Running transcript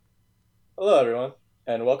Hello, everyone,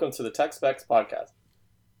 and welcome to the Tech Specs Podcast.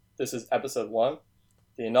 This is episode 1,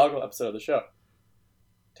 the inaugural episode of the show.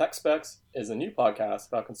 Tech Specs is a new podcast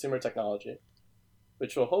about consumer technology,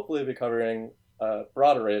 which will hopefully be covering a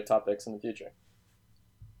broad array of topics in the future.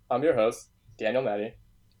 I'm your host, Daniel Matty,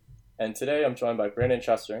 and today I'm joined by Brandon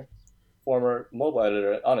Chester, former mobile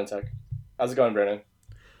editor at AnandTech. How's it going, Brandon?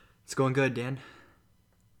 It's going good, Dan.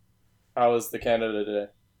 How was the Canada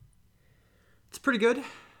today? It's pretty good.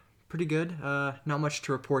 Pretty good. Not much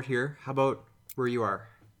to report here. How about where you are?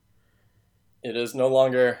 It is no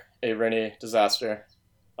longer a rainy disaster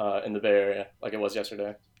in the Bay Area like it was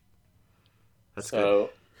yesterday. That's good.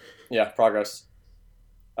 Yeah, progress.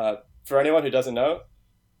 For anyone who doesn't know,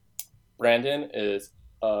 Brandon is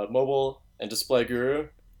a mobile and display guru,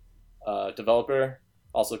 developer,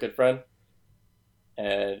 also a good friend.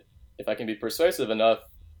 And if I can be persuasive enough,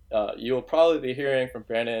 you will probably be hearing from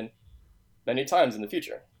Brandon many times in the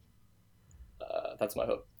future. That's my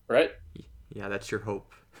hope, right? Yeah, that's your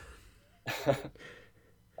hope.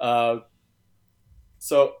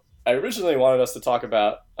 So I originally wanted us to talk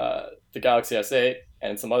about the Galaxy S8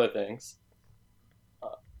 and some other things.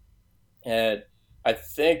 And I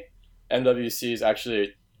think MWC is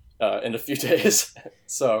actually in a few days.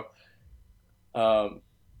 So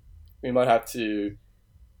we might have to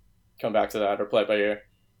come back to that or play it by ear.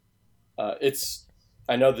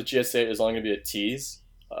 I know the GS8 is only going to be a tease.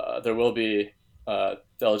 There will be the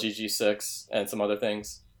LG G6 and some other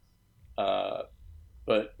things.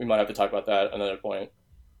 But we might have to talk about that at another point.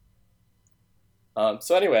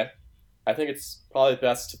 So anyway, I think it's probably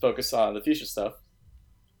best to focus on the future stuff.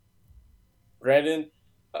 Brandon,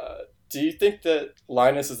 do you think that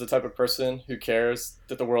Linus is the type of person who cares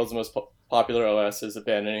that the world's most popular OS is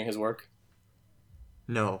abandoning his work?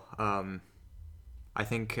 No. I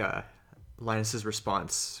think Linus's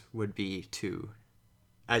response would be to,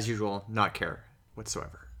 as usual, not care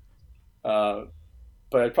whatsoever. But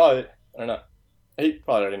I don't know. He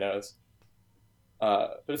probably already knows.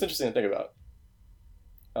 But it's interesting to think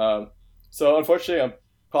about. So unfortunately, I'm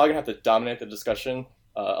probably going to have to dominate the discussion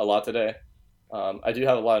a lot today. I do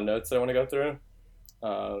have a lot of notes that I want to go through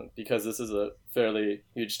because this is a fairly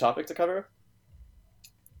huge topic to cover.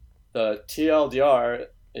 The TLDR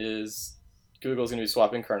is Google's going to be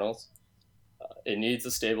swapping kernels. It needs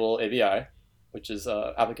a stable ABI, which is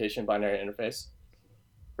application binary interface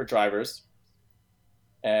for drivers.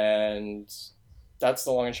 And that's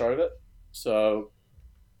the long and short of it. So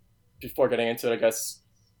before getting into it, I guess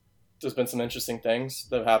there's been some interesting things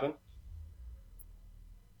that have happened.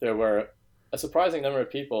 There were a surprising number of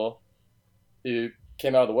people who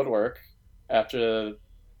came out of the woodwork after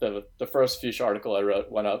the first Fuchsia article I wrote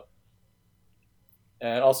went up.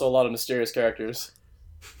 And also a lot of mysterious characters.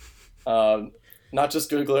 Not just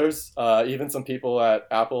Googlers, even some people at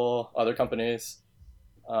Apple, other companies.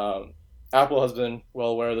 Apple has been well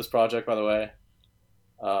aware of this project, by the way.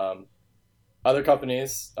 Other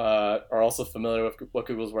companies are also familiar with what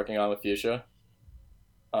Google's working on with Fuchsia.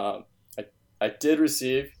 I did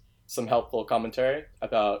receive some helpful commentary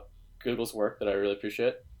about Google's work that I really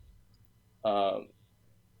appreciate.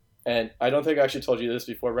 And I don't think I actually told you this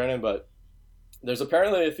before, Brandon, but there's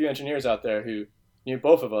apparently a few engineers out there who knew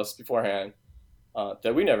both of us beforehand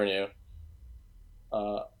that we never knew.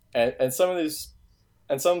 And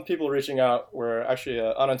some people reaching out were actually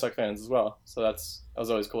AnandTech fans as well. So that was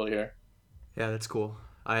always cool to hear. Yeah, that's cool.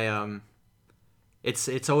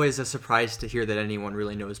 It's always a surprise to hear that anyone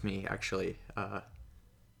really knows me actually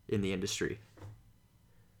in the industry.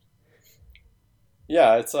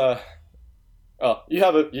 Yeah, it's well,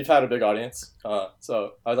 you've had a big audience,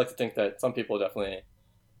 so I'd like to think that some people definitely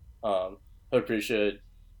appreciate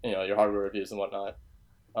your hardware reviews and whatnot.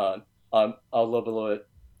 I'm a little bit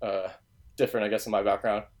different, I guess, in my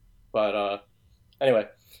background, but anyway,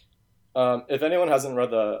 if anyone hasn't read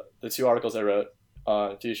the two articles I wrote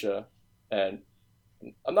on Fuchsia, and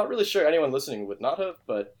I'm not really sure anyone listening would not have,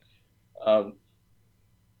 but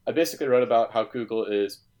I basically wrote about how Google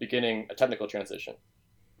is beginning a technical transition.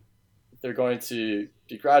 They're going to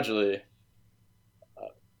be gradually,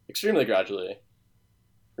 extremely gradually,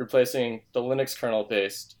 replacing the Linux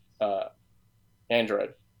kernel-based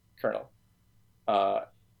Android kernel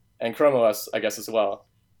and Chrome OS, I guess, as well,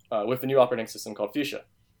 with the new operating system called Fuchsia.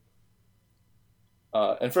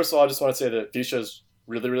 And first of all, I just want to say that Fuchsia is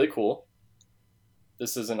really, really cool.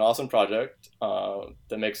 This is an awesome project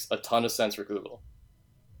that makes a ton of sense for Google.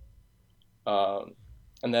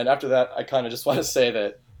 And then after that, I kind of just want to say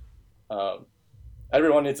that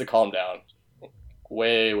everyone needs to calm down,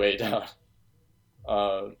 way, way down.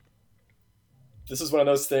 This is one of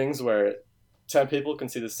those things where 10 people can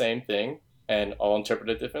see the same thing and all interpret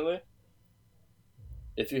it differently.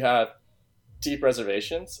 if you have deep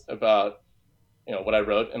reservations about what I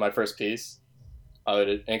wrote in my first piece, I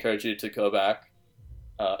would encourage you to go back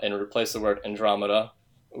and replace the word Andromeda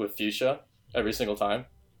with Fuchsia every single time,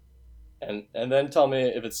 and then tell me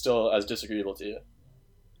if it's still as disagreeable to you.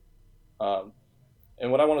 Um,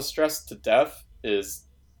 and what I want to stress to death is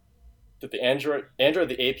that the Android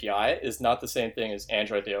the API is not the same thing as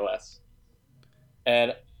Android the OS.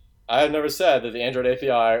 And I have never said that the Android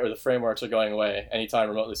API or the frameworks are going away anytime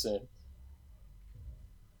remotely soon.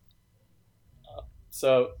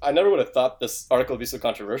 So I never would have thought this article would be so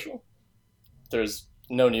controversial. There's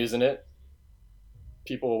no news in it.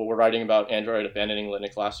 People were writing about Android abandoning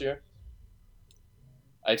Linux last year.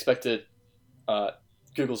 I expected uh,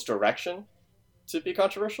 Google's direction to be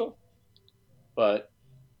controversial, but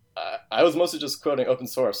I was mostly just quoting open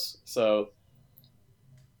source. So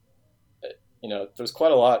there's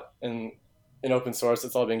quite a lot in open source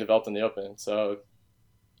that's all being developed in the open. So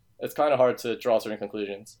it's kind of hard to draw certain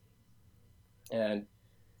conclusions. And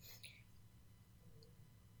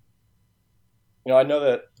I know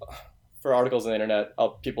that for articles on the internet,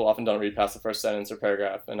 people often don't read past the first sentence or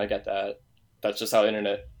paragraph, and I get that. That's just how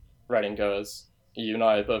internet writing goes. You and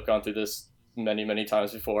I have both gone through this many, many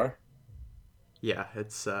times before. Yeah,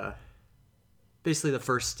 it's basically the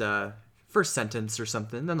first sentence or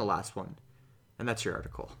something, then the last one, and that's your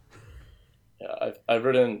article. Yeah, I've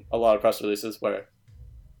written a lot of press releases where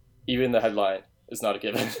even the headline is not a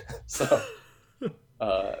given. So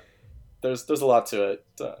uh, there's a lot to it,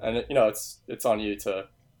 and it's on you to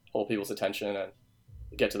hold people's attention and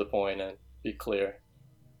get to the point and be clear.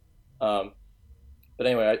 Um, but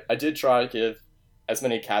anyway, I did try to give as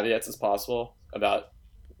many caveats as possible about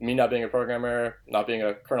me not being a programmer, not being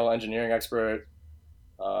a kernel engineering expert.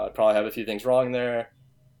 I probably have a few things wrong there,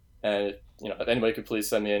 and if anybody could please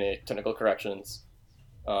send me any technical corrections.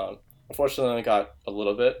 Unfortunately, I got a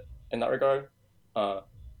little bit in that regard. Uh,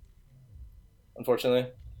 Unfortunately,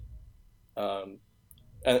 and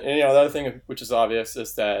the other thing which is obvious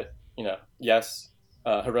is that yes,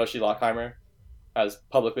 Hiroshi Lockheimer has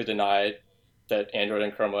publicly denied that Android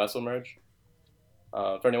and Chrome OS will merge.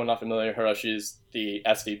 For anyone not familiar, Hiroshi is the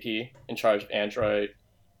SVP in charge of Android,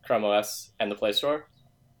 Chrome OS, and the Play Store.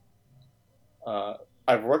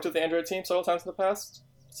 I've worked with the Android team several times in the past,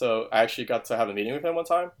 so I actually got to have a meeting with him one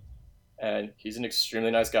time, and he's an extremely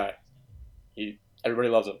nice guy. Everybody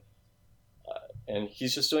loves him, and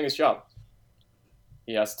he's just doing his job.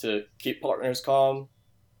 He has to keep partners calm.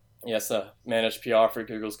 He has to manage PR for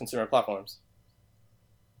Google's consumer platforms.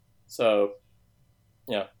 So,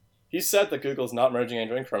 he said that Google's not merging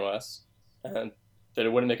Android and Chrome OS, and that it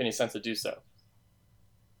wouldn't make any sense to do so.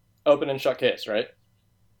 Open and shut case, right?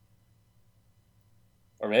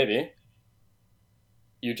 Or maybe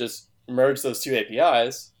you just merge those two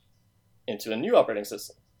APIs into a new operating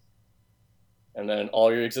system, and then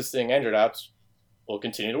all your existing Android apps will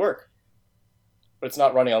continue to work. But it's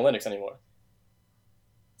not running on Linux anymore.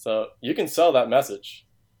 So you can sell that message.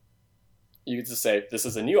 You can just say, this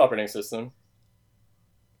is a new operating system.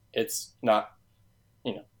 It's not,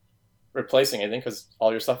 replacing anything because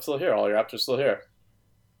all your stuff's still here. All your apps are still here.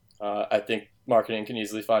 I think marketing can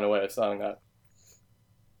easily find a way of selling that.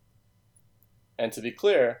 And to be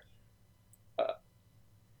clear,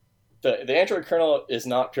 the Android kernel is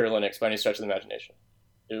not pure Linux by any stretch of the imagination.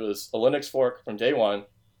 It was a Linux fork from day one.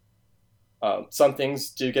 Some things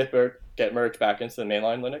do get merged back into the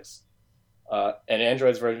mainline Linux. And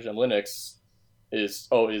Android's version of Linux is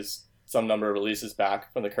always some number of releases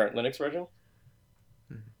back from the current Linux version.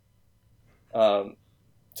 So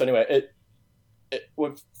anyway,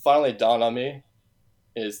 what finally dawned on me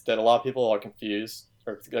is that a lot of people are confused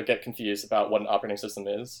or get confused about what an operating system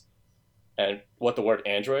is and what the word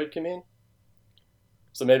Android can mean.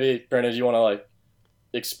 So maybe, Brandon, do you want to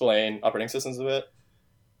explain operating systems a bit?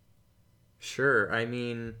 Sure. I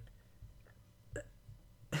mean,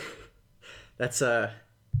 that's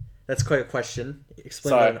quite a question.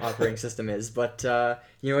 Explain Sorry. what an operating system is, but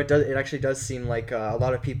it actually does seem like a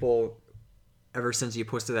lot of people, ever since you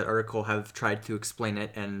posted that article, have tried to explain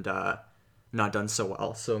it and not done so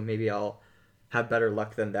well. So maybe I'll have better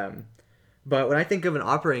luck than them. But when I think of an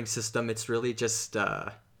operating system, it's really just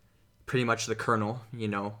pretty much the kernel,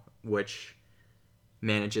 which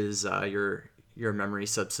manages your memory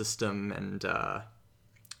subsystem and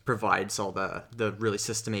provides all the really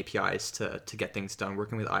system APIs to get things done,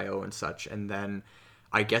 working with I/O and such. And then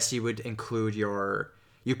I guess you would include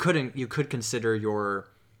you could consider your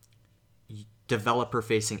developer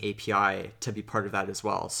facing API to be part of that as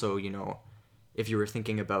well. So if you were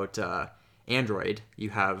thinking about Android, you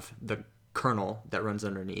have the kernel that runs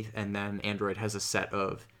underneath, and then Android has a set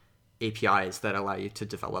of APIs that allow you to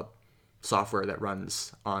develop software that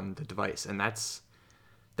runs on the device, and that's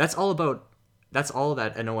all about that's all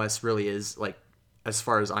that an OS really is, like, as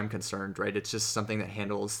far as I'm concerned, right? It's just something that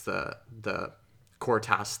handles the core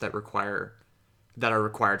tasks that are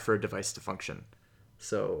required for a device to function.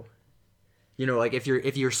 So, like if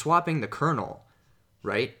you're swapping the kernel,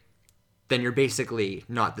 right? Then you're basically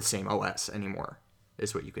not the same OS anymore,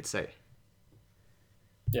 is what you could say.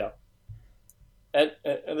 Yeah, and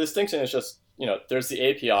the distinction is just there's the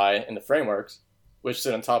API and the frameworks which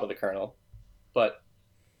sit on top of the kernel, but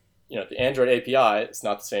the Android API is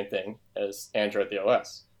not the same thing as Android the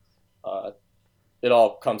OS. Uh, it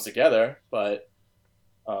all comes together, but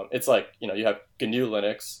it's like you have GNU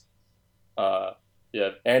Linux, uh, you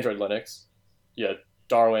have Android Linux, you have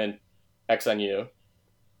Darwin XNU.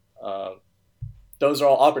 Um, those are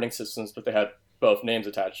all operating systems, but they have both names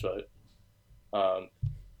attached to it. Um,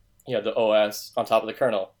 you have the OS on top of the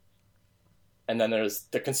kernel, and then there's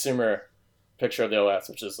the consumer picture of the OS,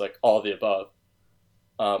 which is like all of the above.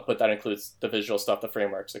 But that includes the visual stuff, the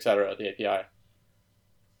frameworks, etc., the API.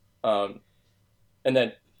 Um, and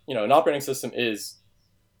then an operating system is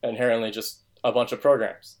inherently just a bunch of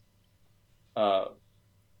programs. Um,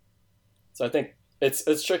 so I think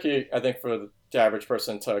it's tricky. I think for the average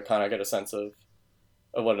person to kind of get a sense of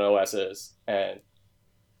what an OS is, and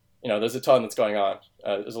there's a ton that's going on.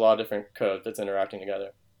 There's a lot of different code that's interacting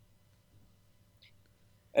together.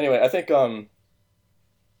 Anyway, I think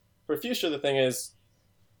for Fuchsia, the thing is,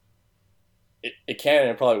 it can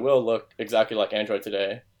and probably will look exactly like Android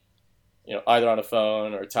today. Either on a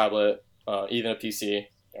phone or a tablet, even a PC,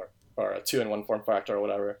 or a two-in-one form factor or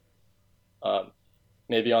whatever.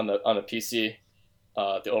 Maybe on the PC,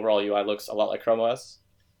 the overall UI looks a lot like Chrome OS.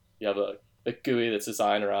 You have a GUI that's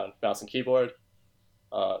designed around mouse and keyboard.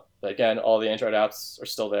 But again, all the Android apps are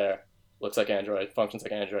still there. Looks like Android, functions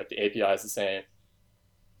like Android. The API is the same.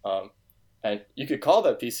 And you could call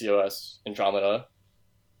that PC OS Andromeda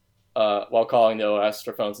while calling the OS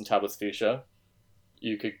for phones and tablets Fuchsia.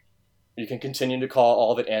 You can continue to call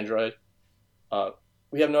all of it Android.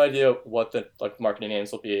 We have no idea what the marketing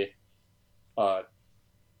names will be. And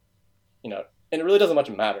it really doesn't much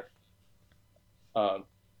matter. But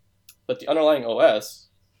the underlying OS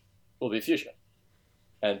will be Fuchsia,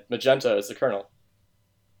 and Magenta is the kernel.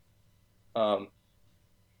 I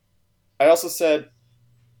also said,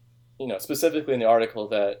 specifically in the article,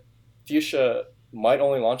 that Fuchsia might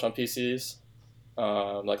only launch on PCs,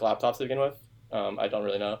 like laptops to begin with. I don't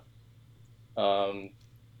really know.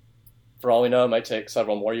 For all we know, it might take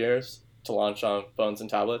several more years to launch on phones and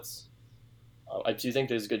tablets. I do think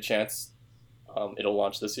there's a good chance it'll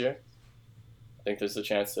launch this year. I think there's a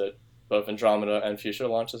chance that both Andromeda and Fuchsia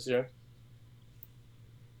launch this year.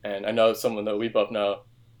 And I know someone that we both know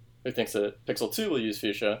who thinks that Pixel 2 will use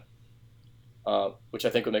Fuchsia, which I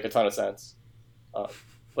think would make a ton of sense.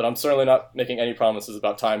 But I'm certainly not making any promises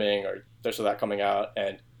about timing or this or that coming out.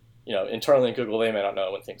 And, internally in Google, they may not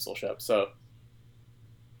know when things will ship. So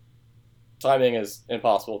timing is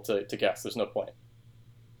impossible to guess. There's no point.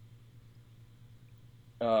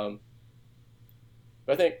 But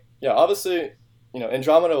I think, obviously,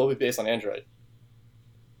 Andromeda will be based on Android.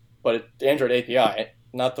 But the Android API,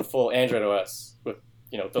 not the full Android OS with,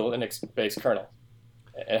 the Linux-based kernel.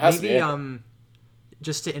 It has Maybe, to be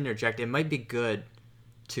just to interject, it might be good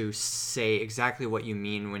to say exactly what you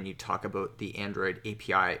mean when you talk about the Android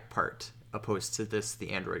API part, opposed to the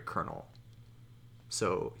Android kernel.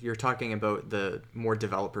 So you're talking about the more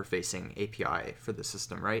developer-facing API for the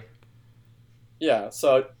system, right? Yeah,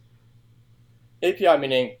 so API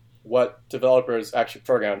meaning what developers actually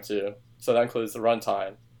program to. So that includes the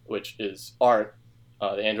runtime, which is Art,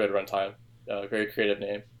 the Android runtime, a very creative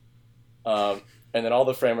name. And then all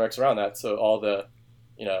the frameworks around that. So all the,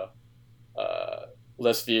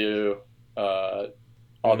 list view,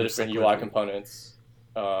 all the different UI components,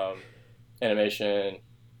 animation,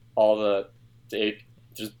 all the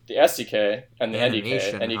SDK and the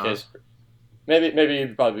Animation, NDK. NDK maybe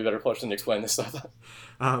you'd probably be better person to explain this stuff.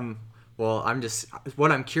 Well,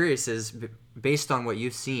 what I'm curious is, based on what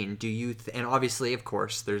you've seen, and obviously, of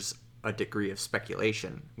course, there's a degree of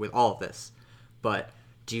speculation with all of this, but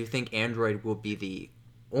do you think Android will be the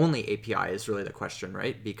only API is really the question,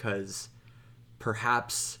 right? Because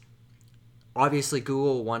perhaps, obviously,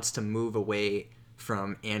 Google wants to move away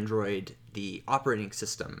from Android, the operating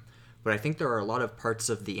system, but I think there are a lot of parts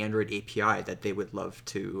of the Android API that they would love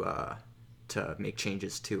to make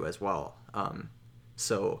changes to as well.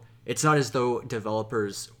 So it's not as though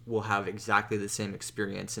developers will have exactly the same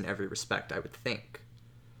experience in every respect, I would think.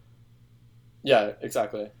 Yeah,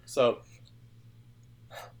 exactly. So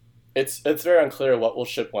it's very unclear what will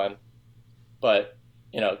ship when. But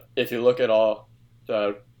if you look at all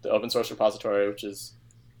the open source repository, which is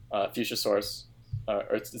Fuchsia source, or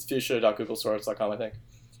it's fuchsia.googlesource.com, I think,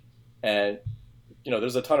 and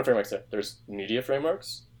there's a ton of frameworks there. There's media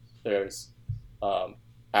frameworks. There's um,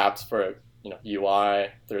 apps for UI.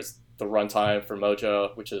 There's the runtime for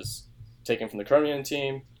Mojo, which is taken from the Chromium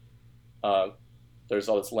team. Um, there's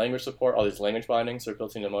all this language support, all these language bindings are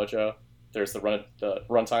built into Mojo. There's the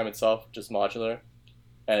runtime itself, which is modular,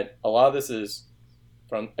 and a lot of this is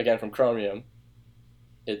from Chromium.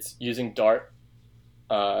 It's using Dart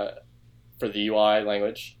for the UI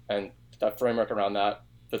language, and that framework around that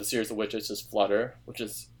for the series of widgets is Flutter, which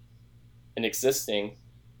is an existing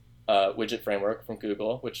widget framework from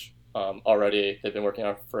Google, which already they've been working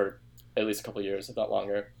on for at least a couple of years, if not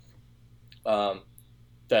longer. Um,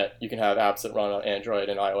 that you can have apps that run on Android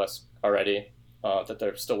and iOS already that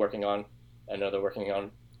they're still working on. I know they're working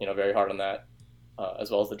on very hard on that, as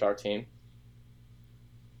well as the Dart team.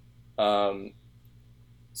 Um,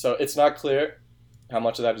 so it's not clear how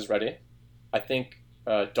much of that is ready. I think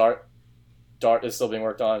Dart is still being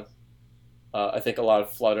worked on. I think a lot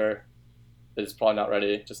of Flutter is probably not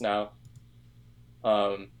ready just now.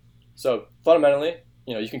 So fundamentally,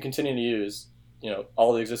 you can continue to use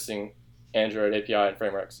all the existing Android API and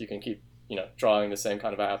frameworks. You can keep drawing the same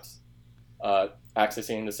kind of apps,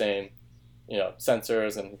 accessing the same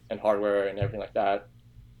sensors and hardware and everything like that.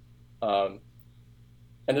 And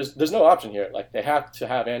there's no option here. Like they have to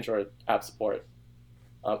have Android app support.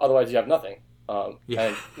 Otherwise, you have nothing. Yeah.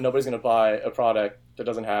 And nobody's going to buy a product that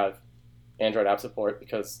doesn't have Android app support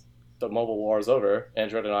because the mobile war is over.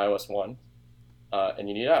 Android and iOS won, and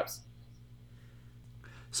you need apps.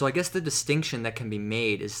 So I guess the distinction that can be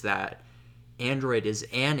made is that Android is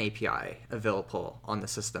an API available on the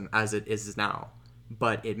system as it is now,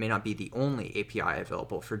 but it may not be the only API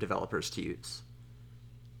available for developers to use.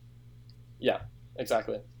 Yeah,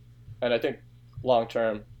 exactly. And I think long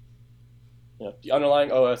term, the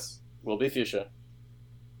underlying OS will be Fuchsia,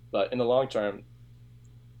 but in the long term,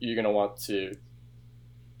 you're going to want to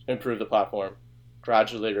improve the platform,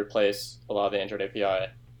 gradually replace a lot of the Android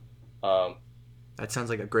API. That sounds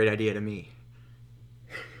like a great idea to me.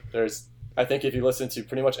 I think if you listen to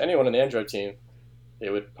pretty much anyone in the Android team, they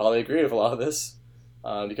would probably agree with a lot of this,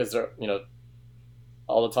 because they're,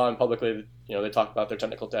 all the time publicly, they talk about their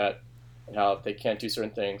technical debt and how they can't do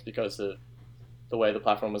certain things because of the way the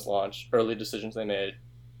platform was launched, early decisions they made,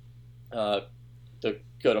 the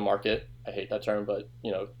go to market. I hate that term, but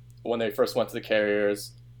when they first went to the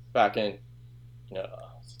carriers back in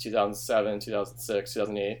 2007, 2006,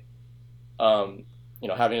 2008,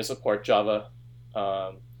 having to support Java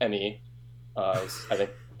ME is, I think,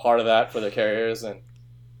 part of that for the carriers, and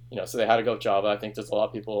so they had to go with Java. I think there's a lot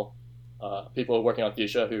of people working on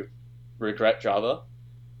Fuchsia who regret Java.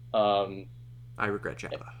 I regret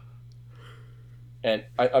Java. And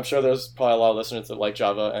I'm sure there's probably a lot of listeners that like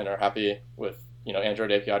Java and are happy with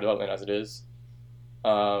Android API development as it is.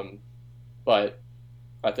 But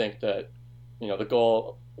I think that the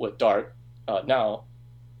goal with Dart now,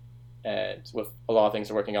 and with a lot of things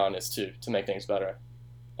they're working on, is to make things better.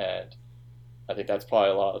 And I think that's probably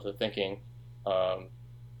a lot of the thinking,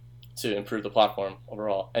 to improve the platform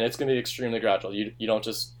overall. And it's going to be extremely gradual. You don't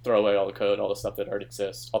just throw away all the code, all the stuff that already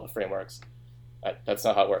exists, all the frameworks. That's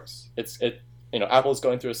not how it works. Apple's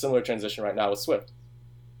going through a similar transition right now with Swift.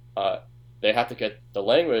 They have to get the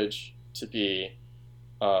language to be,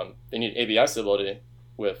 they need ABI stability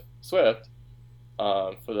with Swift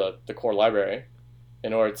for the core library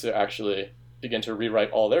in order to actually begin to rewrite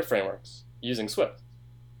all their frameworks using Swift.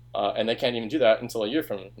 And they can't even do that until a year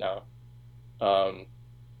from now.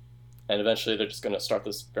 And eventually they're just going to start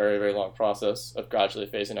this very, very long process of gradually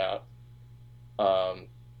phasing out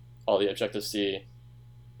all the Objective-C,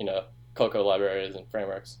 Cocoa libraries and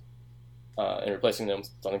frameworks, and replacing them with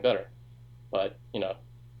something better. But,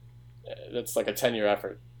 it's like a 10-year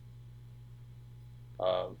effort.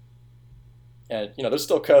 And, there's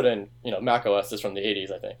still code in, Mac OS is from the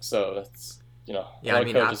 80s, I think. So that's, Yeah, I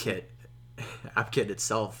mean, AppKit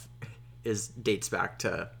itself dates back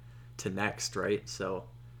to Next, right? So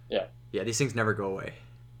yeah, these things never go away.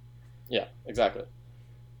 Yeah, exactly.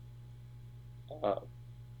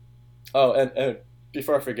 And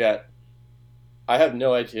before I forget, I have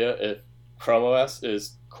no idea if Chrome OS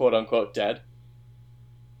is quote unquote dead.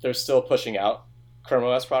 They're still pushing out Chrome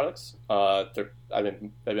OS products. They've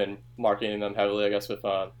been marketing them heavily, I guess, with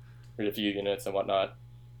review units and whatnot.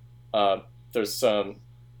 There's I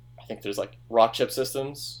think there's like Rockchip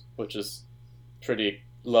systems, which is pretty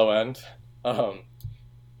low end.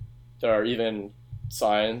 There are even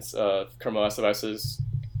signs of Chrome OS devices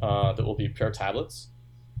that will be pure tablets.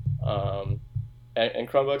 And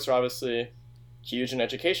Chromebooks are obviously huge in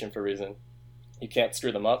education for a reason. You can't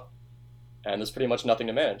screw them up, and there's pretty much nothing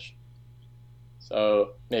to manage.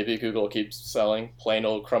 So maybe Google keeps selling plain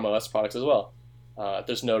old Chrome OS products as well.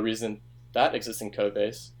 There's no reason that existing code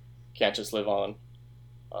base can't just live on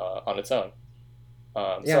its own.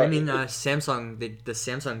 Yeah, So I mean, Samsung, the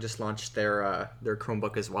Samsung just launched their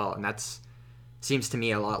Chromebook as well, and that's seems to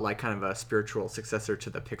me a lot like kind of a spiritual successor to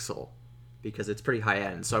the Pixel, because it's pretty high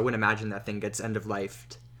end. So I wouldn't imagine that thing gets end of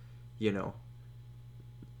lifed, you know,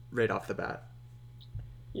 right off the bat.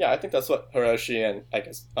 yeah, I think that's what Hiroshi and I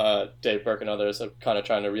guess Dave Burke and others are kind of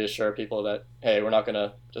trying to reassure people that hey, we're not going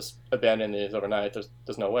to just abandon these overnight.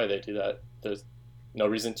 There's no way they do that. There's no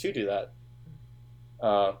reason to do that.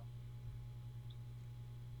 Uh,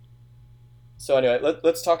 so anyway,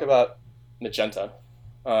 let's talk about Magenta.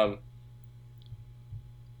 Um,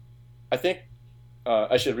 I think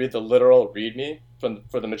I should read the literal README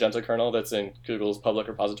for the Magenta kernel that's in Google's public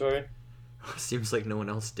repository. Seems like no one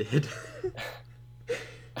else did.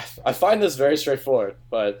 I find this very straightforward,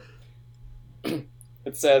 but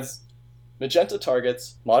it says Magenta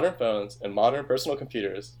targets modern phones and modern personal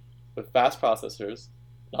computers with fast processors,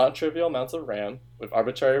 non-trivial amounts of RAM, with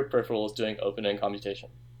arbitrary peripherals doing open-end computation.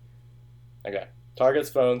 Okay, targets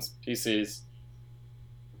phones, PCs.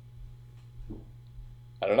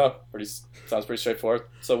 I don't know. Sounds pretty straightforward.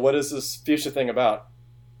 So, what is this Fuchsia thing about?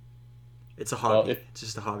 It's a Well, hobby. if It's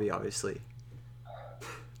just a hobby, obviously.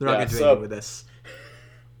 They're not yeah, going to do anything so with this.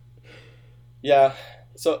 yeah,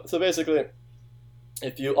 so basically,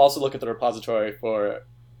 if you also look at the repository for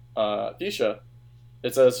Fuchsia,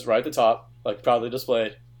 it says right at the top, like proudly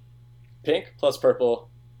displayed, pink plus purple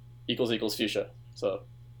equals Fuchsia. So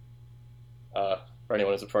for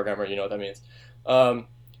anyone who's a programmer, you know what that means. Um,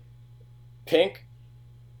 pink,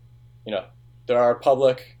 you know, there are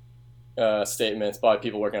public statements by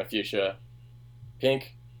people working on Fuchsia.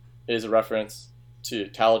 Pink is a reference to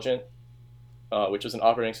Taligent, which was an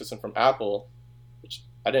operating system from Apple, which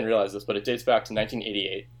I didn't realize this, but it dates back to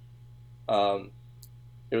 1988.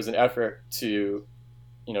 It was an effort to,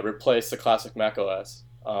 replace the classic Mac OS.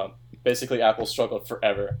 Basically, Apple struggled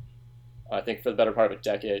forever. I think for the better part of a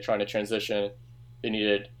decade, trying to transition. They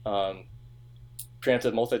needed preemptive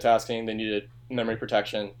multitasking. They needed memory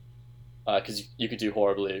protection because you could do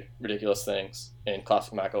horribly ridiculous things in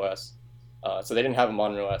classic Mac OS. So they didn't have a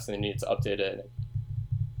modern OS, and they needed to update it.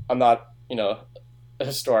 I'm not, a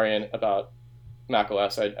historian about Mac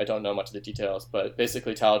OS. I don't know much of the details, but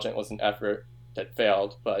basically, Taligent was an effort that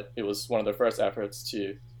failed, but it was one of their first efforts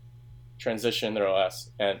to transition their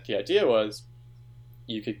OS. And the idea was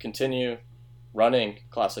you could continue running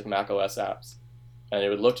classic Mac OS apps, and it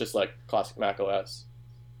would look just like classic Mac OS,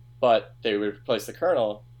 but they would replace the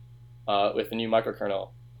kernel with a new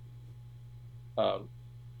microkernel.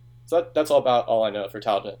 So that's all I know for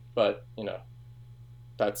Taligent, but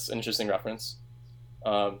that's an interesting reference.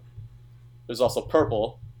 There's also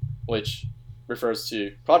Purple, which refers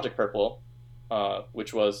to Project Purple,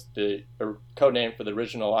 which was the code name for the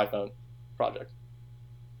original iPhone project.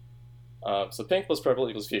 So pink plus purple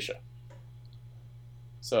equals fuchsia.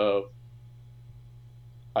 So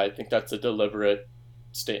I think that's a deliberate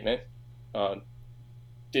statement.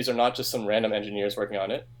 These are not just some random engineers working on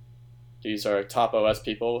it. These are top OS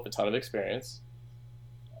people with a ton of experience.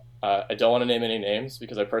 I don't want to name any names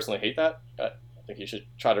because I personally hate that. I think you should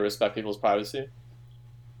try to respect people's privacy.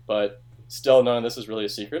 But still, none of this is really a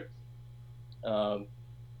secret.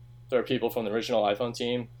 There are people from the original iPhone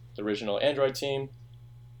team, the original Android team,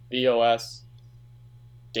 BOS,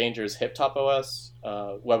 Danger's HipTop OS,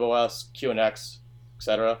 WebOS, QNX,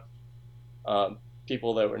 etc.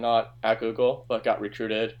 People that were not at Google but got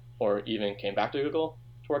recruited or even came back to Google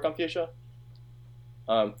to work on Fuchsia.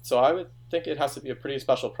 So I would think it has to be a pretty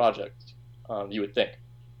special project, you would think.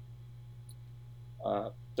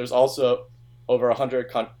 There's also over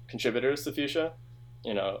 100 contributors to Fuchsia.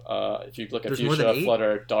 If you look at There's more than Fuchsia, 8?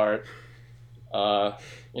 Flutter, Dart,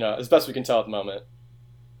 as best we can tell at the moment.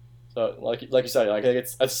 So, like you said, like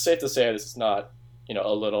it's safe to say this is not,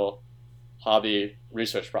 a little hobby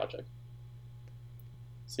research project.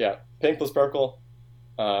 So yeah, pink plus purple,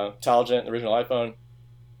 Taligent, the original iPhone,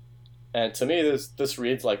 and to me, this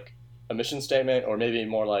reads like a mission statement, or maybe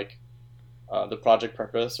more like the project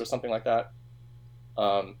purpose or something like that.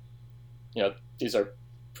 These are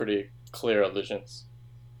pretty clear allusions,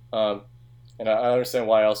 and I understand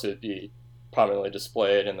why else it would be prominently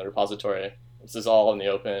displayed in the repository. This is all in the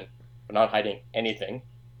open. We're not hiding anything.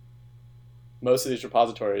 Most of these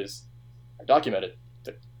repositories are documented.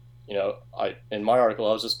 In my article,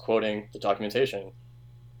 I was just quoting the documentation.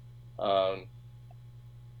 So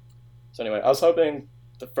anyway, I was hoping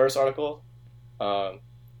the first article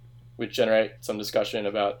would generate some discussion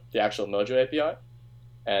about the actual Mojo API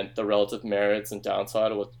and the relative merits and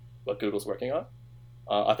downside of what Google's working on.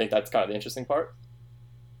 I think that's kind of the interesting part.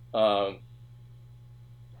 Um,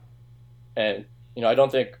 and I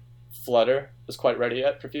don't think Flutter is quite ready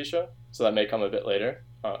yet for Fuchsia, so that may come a bit later.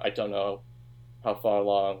 I don't know how far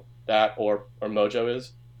along that or Mojo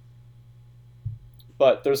is,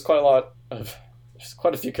 but there's quite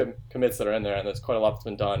a few commits that are in there, and there's quite a lot that's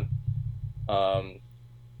been done. Um,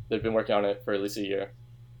 they've been working on it for at least a year.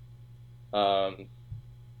 Um,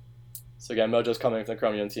 so again, Mojo's coming from the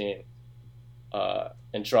Chromium team.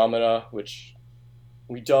 Andromeda, which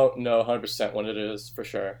we don't know 100% what it is for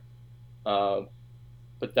sure, um,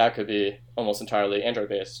 but that could be almost entirely Android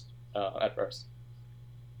based at first.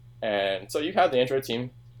 And so you have the Android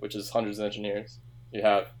team, which is hundreds of engineers. You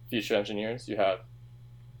have future engineers. You have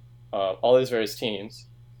all these various teams,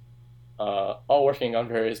 all working on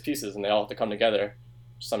various pieces, and they all have to come together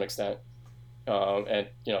to some extent. And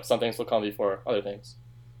some things will come before other things.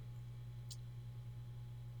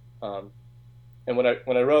 And when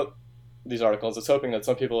I wrote these articles, I was hoping that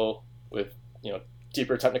some people with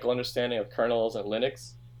deeper technical understanding of kernels and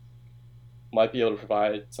Linux might be able to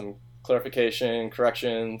provide some clarification,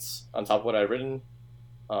 corrections on top of what I've written.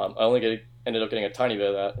 I only ended up getting a tiny bit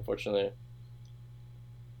of that, unfortunately.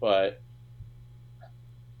 But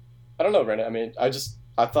I don't know, Brandon. I mean, I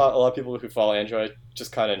thought a lot of people who follow Android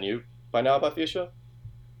just kind of knew by now about Fuchsia.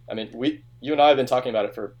 I mean, you and I have been talking about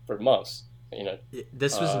it for months.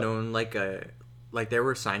 This was known like there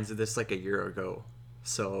were signs of this like a year ago.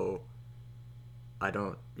 So I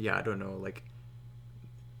don't know. Like,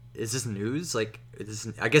 is this news? Like,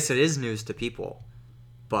 I guess it is news to people,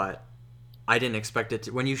 but I didn't expect it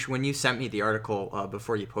to. When you sent me the article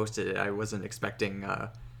before you posted it, I wasn't expecting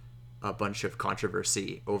a bunch of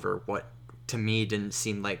controversy over what to me didn't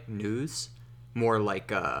seem like news, more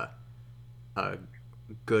like a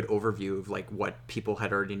good overview of like what people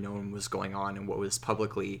had already known was going on and what was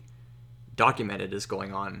publicly documented as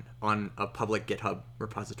going on a public GitHub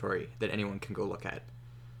repository that anyone can go look at.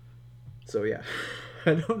 So yeah,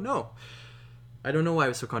 I don't know. I don't know why it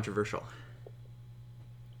was so controversial.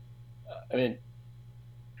 I mean,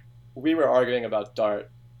 we were arguing about Dart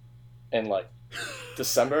in like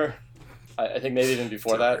December. I think maybe even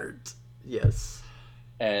before Dart. that. Yes.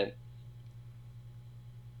 And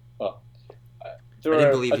well, I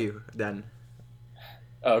didn't believe you then.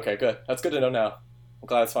 Oh, okay, good. That's good to know now. I'm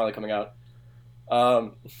glad it's finally coming out.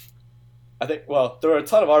 Um, I think, well, there were a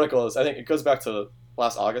ton of articles. I think it goes back to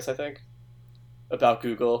last August, I think, about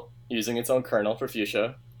Google using its own kernel for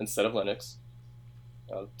Fuchsia instead of Linux.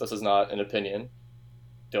 This is not an opinion.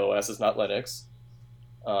 The OS is not Linux.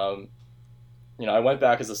 Um, I went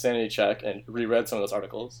back as a sanity check and reread some of those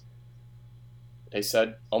articles. They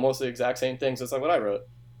said almost the exact same things as like what I wrote.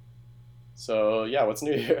 So yeah, what's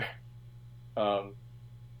new here? Um,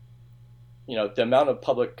 the amount of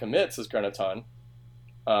public commits has grown a ton.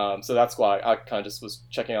 So that's why I kind of just was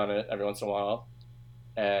checking on it every once in a while,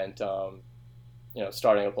 and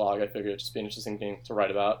starting a blog. I figured it'd just be an interesting thing to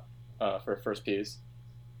write about for a first piece.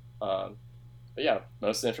 But yeah,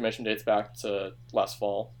 most of the information dates back to last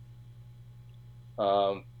fall.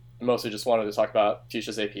 Mostly just wanted to talk about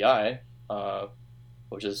Fuchsia's API,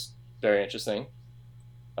 which is very interesting,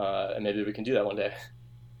 and maybe we can do that one day.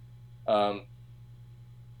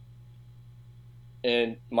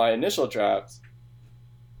 In my initial draft,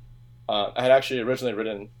 I had actually originally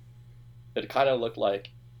written that it kind of looked like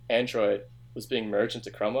Android was being merged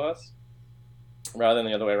into Chrome OS rather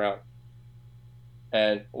than the other way around.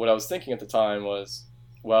 And what I was thinking at the time was,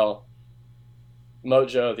 well,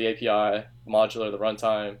 Mojo, the API, Modular, the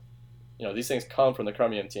runtime, these things come from the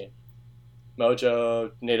Chromium team.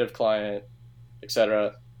 Mojo, native client,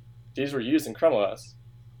 etc. These were used in Chrome OS,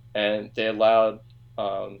 and they allowed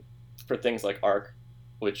for things like Arc,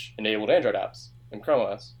 which enabled Android apps in Chrome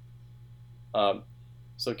OS.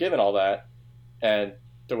 So given all that, and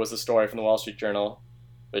there was a story from the Wall Street Journal,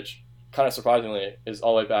 which kind of surprisingly is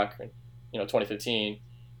all the way back in 2015.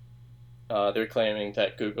 They were claiming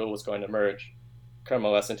that Google was going to merge Chrome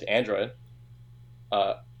OS into Android,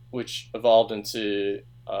 which evolved into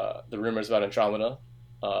the rumors about Andromeda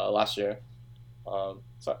last year.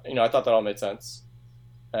 So I thought that all made sense.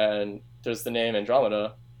 And there's the name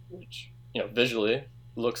Andromeda, which visually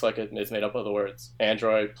looks like it's made up of the words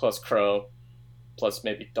Android plus Chrome plus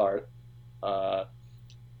maybe Dart.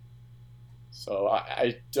 So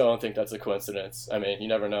I don't think that's a coincidence. I mean, you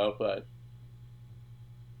never know, but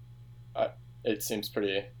it seems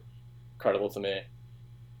pretty credible to me.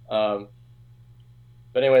 But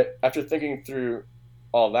anyway, after thinking through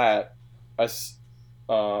all that, I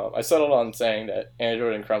I settled on saying that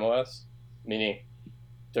Android and Chrome OS, meaning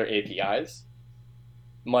their APIs,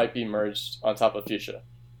 might be merged on top of Fuchsia,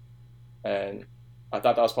 and I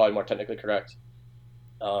thought that was probably more technically correct.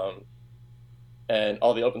 Um, and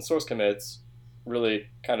all the open source commits really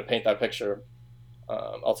kind of paint that picture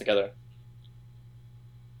altogether.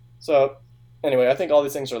 So, anyway, I think all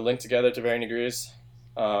these things are linked together to varying degrees.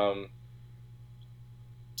 Um,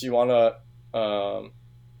 do you want to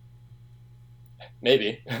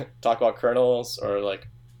maybe talk about kernels or like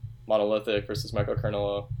monolithic versus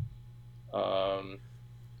microkernel? Um,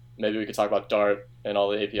 Maybe we could talk about Dart and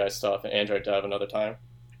all the API stuff and Android dev another time.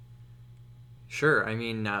 Sure. I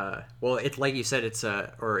mean, well, it's like you said, it's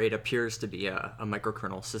a or it appears to be a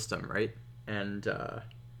microkernel system, right? And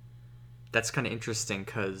that's kind of interesting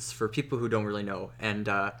because for people who don't really know, and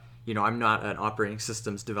I'm not an operating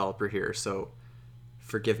systems developer here, so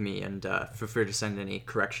forgive me and feel free to send any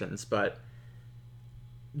corrections. But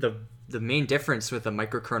the the main difference with a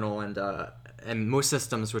microkernel and most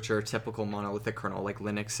systems which are a typical monolithic kernel like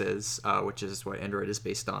Linux is, which is what Android is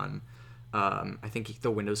based on. I think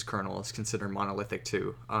the Windows kernel is considered monolithic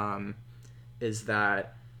too. Is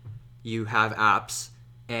that you have apps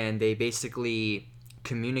and they basically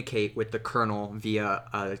communicate with the kernel via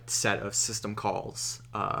a set of system calls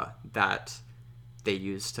that they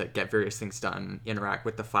use to get various things done, interact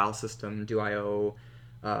with the file system, do I/O,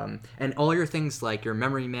 and all your things like your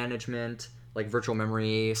memory management, like virtual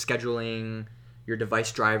memory, scheduling, your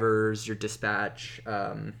device drivers, your dispatch,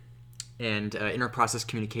 and inter-process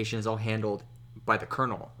communication is all handled by the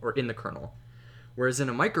kernel or in the kernel. Whereas in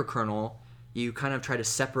a microkernel, you kind of try to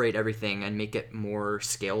separate everything and make it more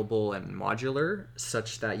scalable and modular,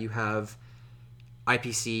 such that you have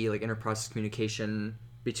IPC, like inter-process communication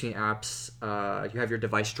between apps. You have your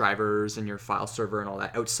device drivers and your file server and all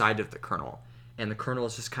that outside of the kernel. And the kernel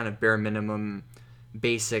is just kind of bare minimum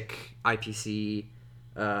basic IPC,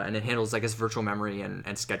 and it handles, I guess, virtual memory and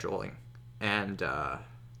scheduling. And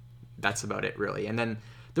that's about it, really. And then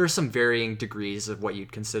there's some varying degrees of what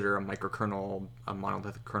you'd consider a microkernel, a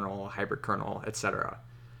monolithic kernel, a hybrid kernel, etc.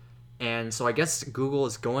 And so I guess Google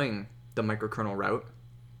is going the microkernel route,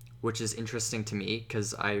 which is interesting to me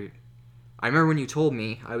because I remember when you told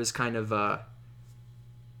me, I was kind of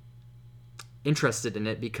interested in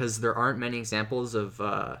it because there aren't many examples of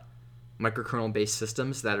microkernel based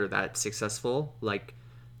systems that are that successful. Like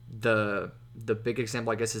the big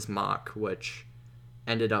example, I guess, is Mach, which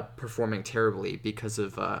ended up performing terribly because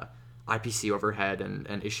of IPC overhead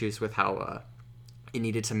and issues with how it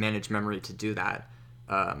needed to manage memory to do that.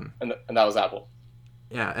 And that was Apple.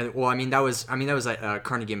 Yeah, and well, that was at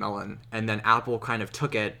Carnegie Mellon, and then Apple kind of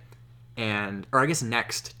took it, or I guess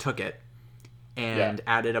Next took it Yeah, and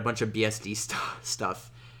added a bunch of BSD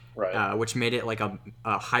stuff, right. which made it like a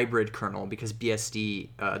hybrid kernel because the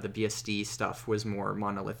BSD stuff was more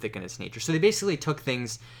monolithic in its nature. So they basically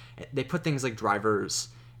they put things like drivers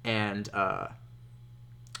and the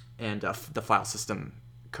file system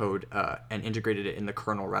code and integrated it in the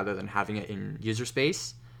kernel rather than having it in user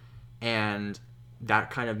space, and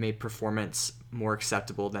that kind of made performance more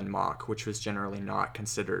acceptable than Mach, which was generally not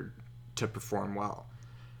considered to perform well.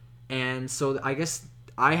 And so I guess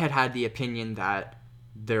I had the opinion that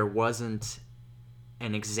there wasn't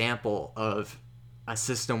an example of a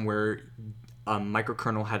system where a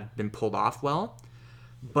microkernel had been pulled off well.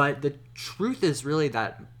 But the truth is really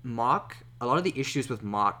that a lot of the issues with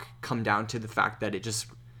Mach come down to the fact that it just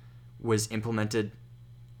was implemented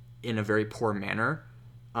in a very poor manner.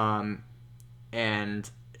 And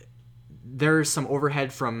there's some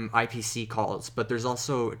overhead from IPC calls, but there's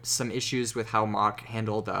also some issues with how Mach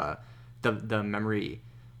handled the memory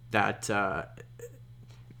that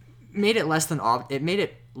made it it made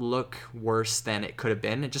it look worse than it could have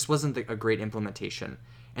been. It just wasn't a great implementation.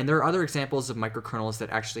 And there are other examples of microkernels that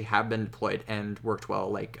actually have been deployed and worked well,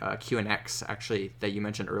 like QNX, actually, that you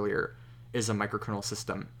mentioned earlier, is a microkernel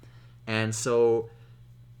system. And so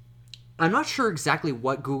I'm not sure exactly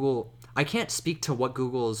I can't speak to what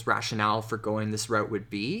Google's rationale for going this route would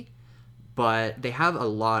be, but they have a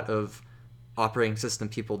lot of operating system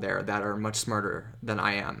people there that are much smarter than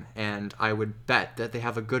I am. And I would bet that they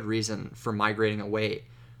have a good reason for migrating away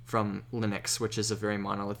from Linux, which is a very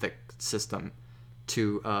monolithic system,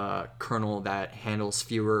 to a kernel that handles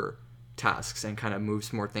fewer tasks and kind of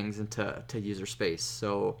moves more things into user space.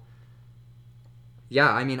 So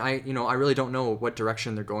yeah, I mean, I really don't know what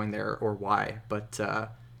direction they're going there or why, but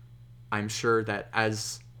I'm sure that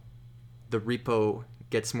as the repo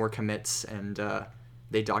gets more commits and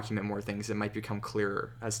they document more things, it might become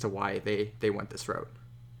clearer as to why they went this route.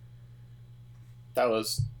 That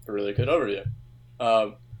was a really good overview.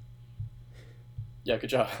 Um, Yeah, good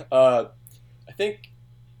job. I think,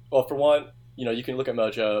 well, for one, you can look at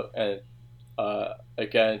Mojo and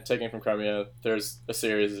again, taking from Chromium, there's a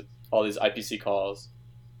series of all these IPC calls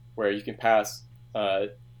where you can pass uh,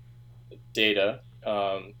 data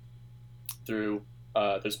through.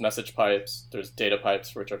 There's message pipes. There's data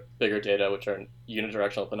pipes, which are bigger data, which are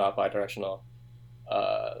unidirectional but not bidirectional.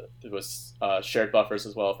 There was shared buffers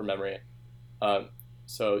as well for memory. Um,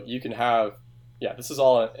 so you can have, yeah, this is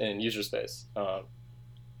all in user space.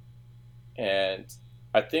 And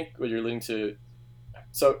I think what you're leading to,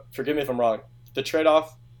 so forgive me if I'm wrong, the trade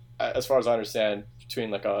off, as far as I understand,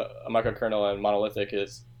 between like a microkernel and monolithic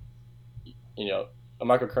is, you know, a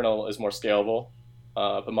microkernel is more scalable,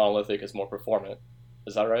 but monolithic is more performant.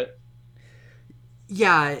 Is that right?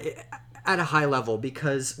 Yeah, at a high level,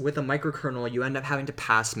 because with a microkernel, you end up having to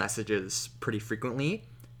pass messages pretty frequently.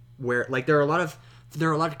 Where like there are a lot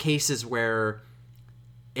of cases where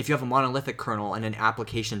if you have a monolithic kernel and an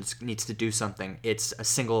application needs to do something, it's a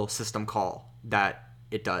single system call that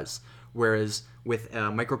it does. Whereas with a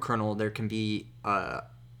microkernel, there can be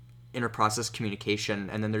interprocess communication,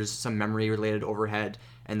 and then there's some memory related overhead,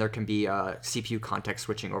 and there can be CPU context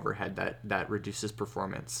switching overhead that reduces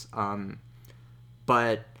performance.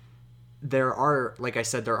 But there are, like I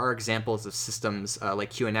said, there are examples of systems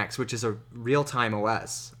like QNX, which is a real time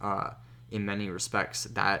OS in many respects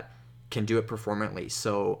that can do it performantly.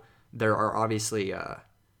 So there are obviously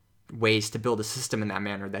ways to build a system in that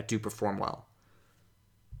manner that do perform well.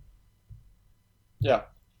 Yeah.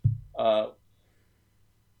 Uh,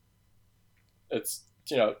 it's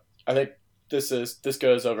I think this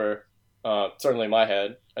goes over certainly my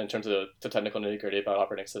head in terms of the technical nitty gritty about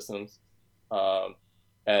operating systems, um,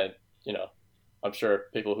 and you know I'm sure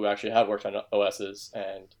people who actually have worked on OSs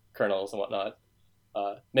and kernels and whatnot,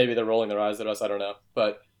 maybe they're rolling their eyes at us. I don't know,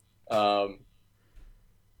 but um,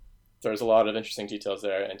 there's a lot of interesting details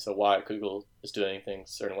there into why Google is doing things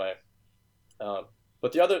a certain way. Um,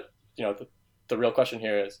 but the other, the real question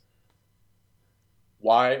here is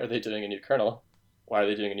why are they doing a new kernel? Why are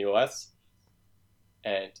they doing a new OS?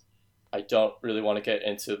 And I don't really want to get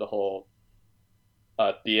into the whole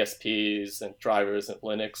BSPs and drivers and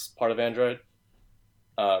Linux part of Android.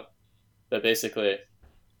 Uh, but basically,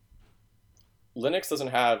 Linux doesn't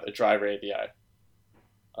have a driver API.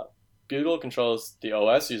 Uh, Google controls the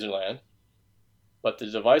OS userland, but the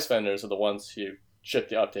device vendors are the ones who ship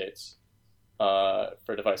the updates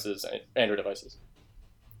for devices, Android devices.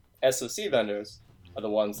 SoC vendors are the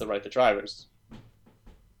ones that write the drivers.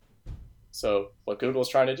 So what Google's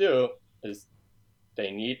trying to do is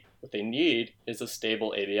what they need is a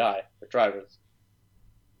stable ABI for drivers.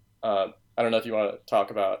 I don't know if you want to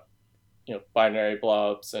talk about binary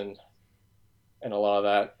blobs and a lot of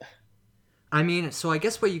that. I mean, so I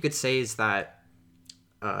guess what you could say is that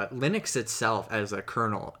Linux itself as a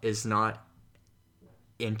kernel is not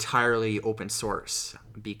entirely open source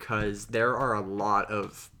because there are a lot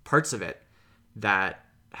of parts of it that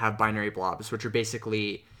have binary blobs, which are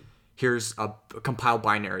basically here's a compiled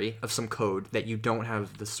binary of some code that you don't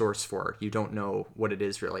have the source for. You don't know what it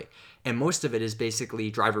is really. And most of it is basically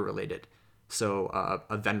driver related. So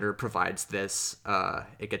a vendor provides this,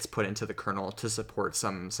 it gets put into the kernel to support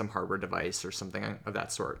some hardware device or something of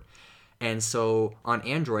that sort. And so on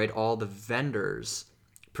Android, all the vendors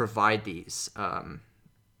provide these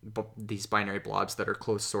binary blobs that are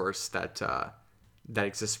closed source that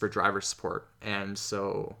exist for driver support. And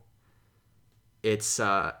so it's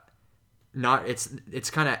not it's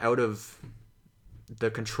kind of out of the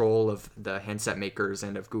control of the handset makers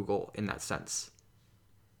and of Google in that sense.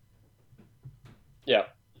 Yeah,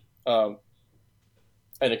 um,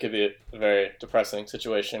 and it could be a very depressing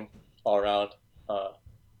situation all around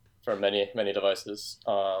for many devices,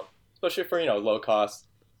 especially for low cost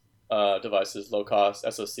devices, low cost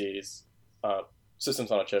SoCs,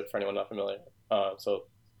 systems on a chip for anyone not familiar. So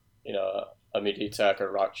a MediaTek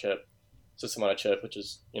or Rock chip system on a chip, which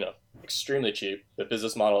is extremely cheap. The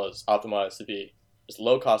business model is optimized to be as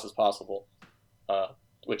low cost as possible,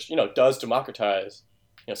 which does democratize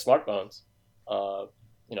smartphones.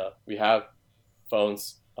 We have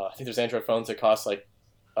phones. I think there's Android phones that cost like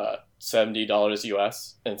 $70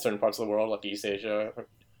 US in certain parts of the world, like East Asia,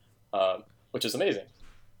 which is amazing.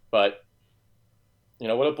 But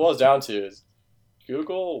what it boils down to is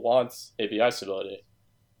Google wants API stability.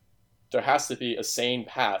 There has to be a sane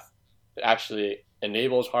path that actually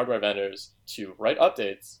enables hardware vendors to write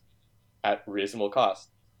updates at reasonable cost.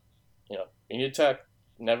 MediaTek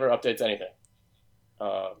never updates anything.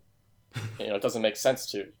 Um, it doesn't make sense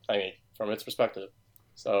to. I mean, from its perspective.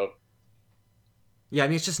 So Yeah, I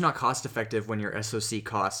mean it's just not cost effective when your SoC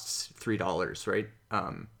costs $3, right?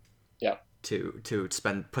 yeah, to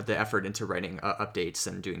put the effort into writing updates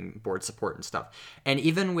and doing board support and stuff. And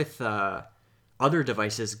even with other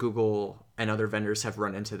devices, Google and other vendors have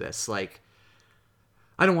run into this. Like,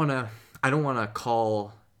 I don't want to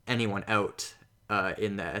call anyone out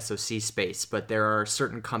in the SoC space, but there are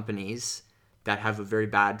certain companies that have a very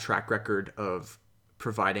bad track record of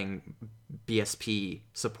providing BSP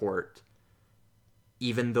support,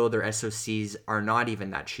 even though their SoCs are not even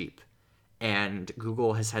that cheap. And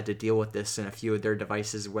Google has had to deal with this in a few of their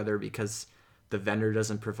devices, whether because the vendor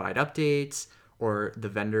doesn't provide updates or the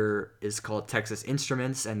vendor is called Texas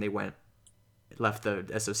Instruments and they left the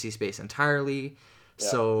SoC space entirely. Yeah.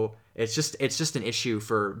 So it's just an issue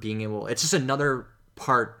for being able. It's just another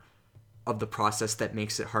part of the process that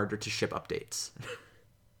makes it harder to ship updates.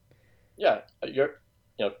 Yeah,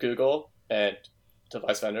 Google and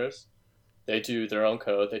device vendors, they do their own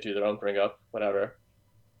code, they do their own bring up, whatever,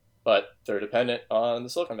 but they're dependent on the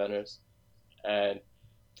silicon vendors and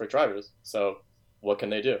for drivers. So what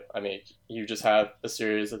can they do? I mean, you just have a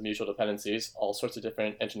series of mutual dependencies, all sorts of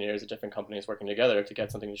different engineers at different companies working together to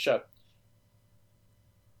get something to ship.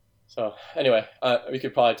 So anyway, we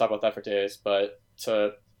could probably talk about that for days, but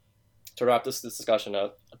to wrap this discussion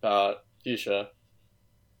up about Fuchsia,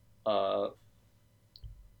 uh,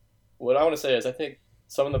 what I want to say is I think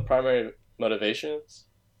some of the primary motivations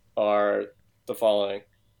are the following.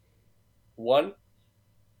 One,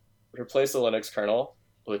 replace the Linux kernel,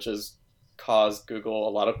 which has caused Google a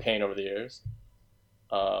lot of pain over the years.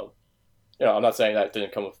 Um, I'm not saying that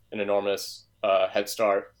didn't come with an enormous head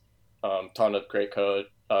start, ton of great code,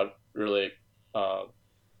 really, um,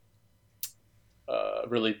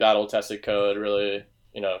 really battle tested code, really,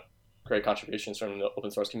 great contributions from the open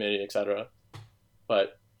source community, etc.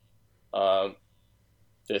 But um,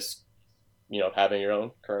 this, having your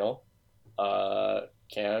own kernel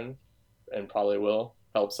can and probably will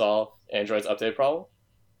help solve Android's update problem.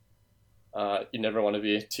 You never want to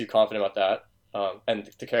be too confident about that. And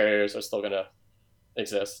the carriers are still going to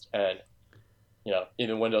exist. And,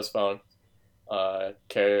 even Windows Phone,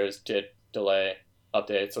 carriers did delay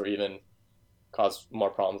updates or even cause more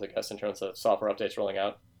problems, I guess, in terms of software updates rolling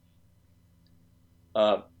out.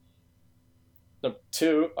 Um, Number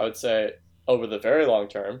two, I would say over the very long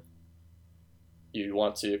term, you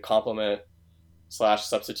want to complement slash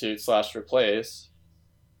substitute slash replace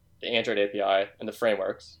the Android API and the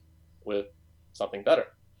frameworks with something better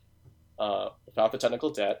without the technical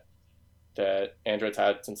debt that Android's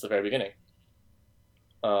had since the very beginning.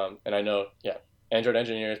 And I know, yeah, Android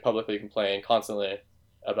engineers publicly complain constantly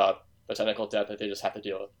about the technical debt that they just have to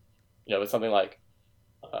deal with. With something like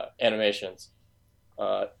animations,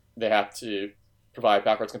 they have to provide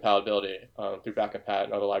backwards compatibility through backcompat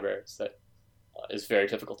and other libraries that is very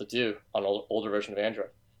difficult to do on an older version of Android.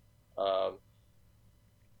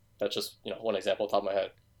 That's just one example off the top of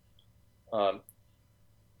my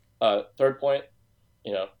head. Third point,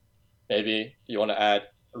 maybe you want to add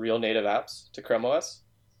real native apps to Chrome OS,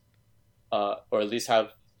 or at least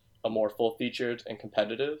have a more full-featured and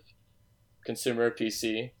competitive consumer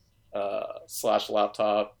PC slash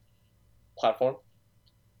laptop platform.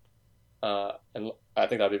 And I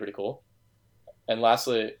think that'd be pretty cool. And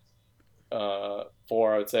lastly,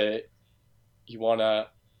 four, I would say you want to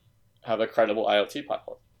have a credible IoT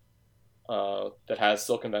platform that has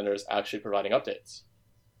silicon vendors actually providing updates.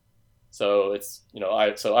 So it's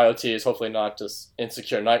so IoT is hopefully not just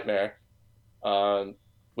insecure nightmare,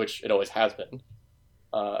 which it always has been,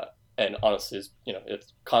 and honestly,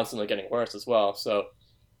 it's constantly getting worse as well. So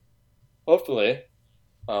hopefully,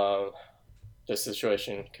 this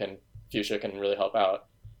situation Fuchsia can really help out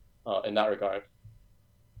in that regard.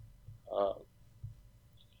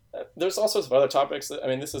 There's also some other topics.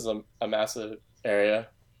 This is a massive area,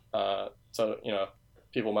 so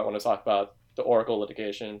people might want to talk about the Oracle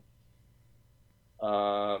litigation,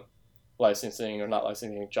 licensing or not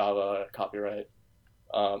licensing Java, copyright.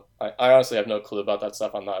 I honestly have no clue about that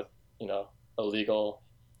stuff. I'm not a legal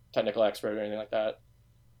technical expert or anything like that.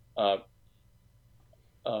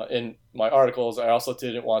 In my articles, I also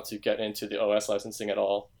didn't want to get into the OS licensing at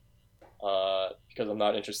all because I'm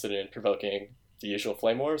not interested in provoking the usual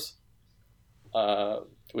flame wars,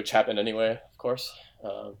 which happened anyway, of course.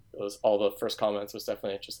 It was all the first comments was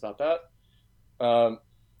definitely just about that.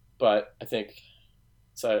 But I think,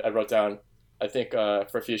 so I wrote down, I think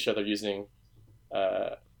for Fuchsia they're using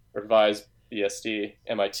revised BSD,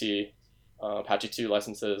 MIT, Apache 2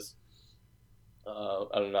 licenses.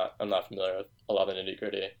 I'm not familiar with a lot of the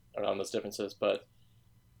nitty-gritty around those differences, but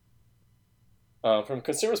from a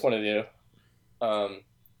consumer's point of view,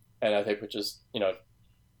 and I think which is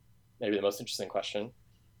maybe the most interesting question,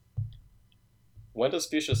 when does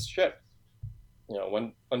Fuchsia ship?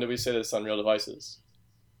 when do we say this on real devices?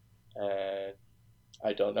 And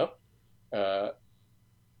I don't know. Uh,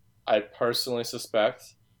 I personally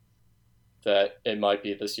suspect that it might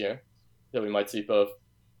be this year that we might see both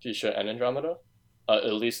Fuchsia and Andromeda,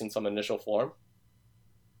 at least in some initial form.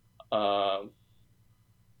 Um,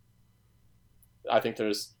 I think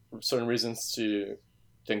there's certain reasons to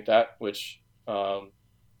think that, which are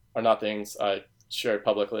not things I shared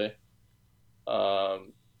publicly.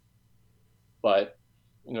 Um, but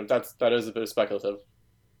that is a bit speculative.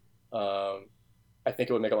 Um, I think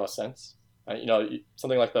it would make a lot of sense.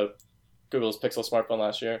 Something like the Google's Pixel smartphone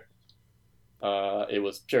last year. It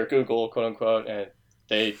was pure Google, quote unquote, and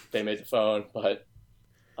they made the phone, but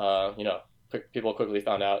people quickly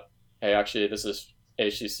found out, hey, actually, this is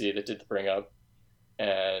HTC that did the bring up,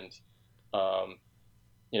 and um,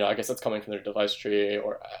 I guess that's coming from their device tree,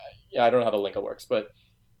 or yeah, I don't know how the Linka works, but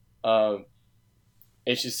um,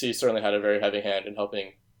 HTC certainly had a very heavy hand in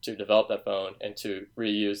helping to develop that phone and to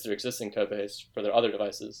reuse their existing code base for their other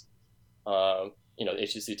devices, the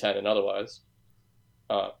HTC 10 and otherwise.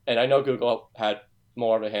 And I know Google had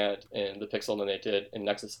more of a hand in the Pixel than they did in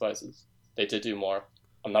Nexus devices. They did do more.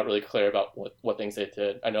 I'm not really clear about what things they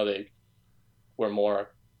did. I know they were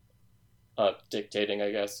more dictating,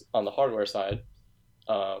 I guess, on the hardware side.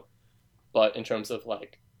 But in terms of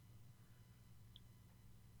like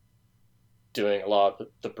doing a lot of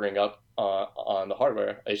the bring up on the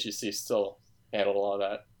hardware, HTC still handled a lot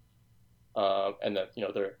of that, and then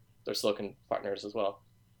their silicon partners as well.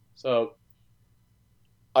 So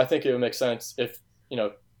I think it would make sense if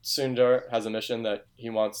Sundar has a mission that he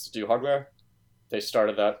wants to do hardware. They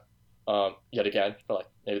started that yet again for like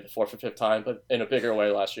maybe the fourth or fifth time, but in a bigger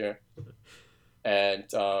way last year, and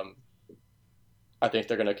I think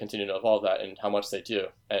they're going to continue to evolve that and how much they do,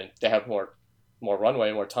 and they have more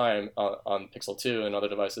runway, more time on Pixel 2 and other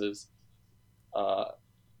devices.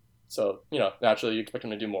 So naturally, you expect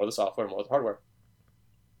them to do more of the software, more of the hardware.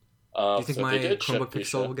 Do you think So they my did Chromebook ship Pixel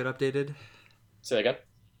Fuchsia. will get updated? Say again.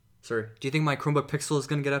 Sorry. Do you think my Chromebook Pixel is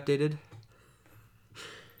going to get updated?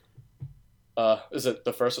 Is it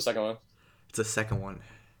the first or second one? It's the second one.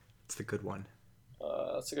 It's the good one.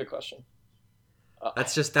 That's a good question.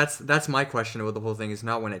 That's my question about the whole thing. Is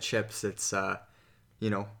not when it ships. It's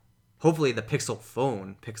hopefully the Pixel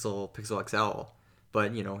phone, Pixel XL.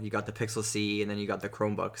 But you got the Pixel C and then you got the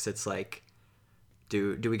Chromebooks. It's like,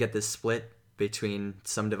 do we get this split between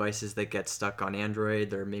some devices that get stuck on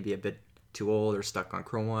Android, they're maybe a bit too old or stuck on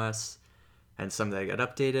Chrome OS, and some that get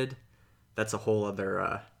updated? That's a whole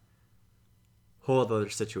other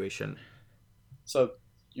situation. So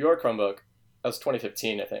your Chromebook, that was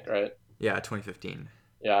 2015, I think, right? Yeah, 2015.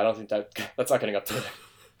 Yeah, I don't think that's not getting updated.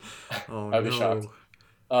 Oh I'd be shocked.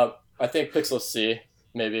 no. I think Pixel C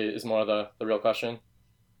maybe is more the real question.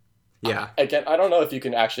 Yeah. Again, I don't know if you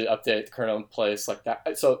can actually update the kernel in place like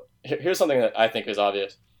that. So here's something that I think is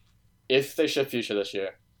obvious. If they ship Fuchsia this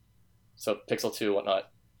year, so Pixel 2, whatnot,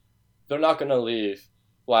 they're not going to leave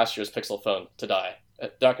last year's Pixel phone to die. They're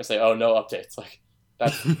not going to say, oh, no updates. Like,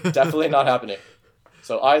 that's definitely not happening.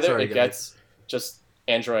 So either Sorry, it gets just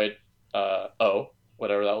Android O,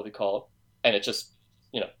 whatever that will be called, and it just,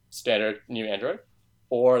 standard new Android,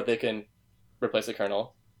 or they can replace the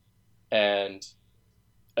kernel and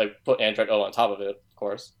put Android O on top of it, of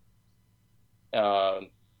course. And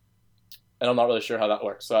I'm not really sure how that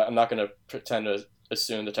works, so I'm not going to pretend to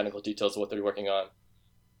assume the technical details of what they're working on.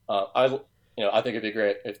 I think it'd be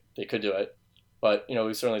great if they could do it, but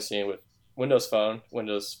we've certainly seen with Windows Phone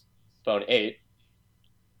 8,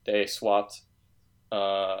 they swapped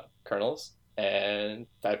kernels, and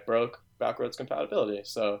that broke backwards compatibility.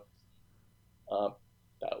 So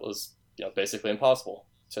that was basically impossible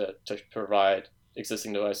to provide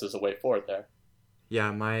existing devices a way forward there.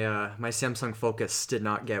 Yeah, my Samsung Focus did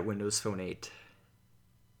not get Windows Phone 8.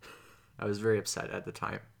 I was very upset at the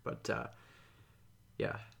time, but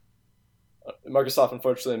yeah. Microsoft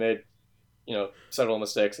unfortunately made several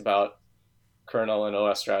mistakes about kernel and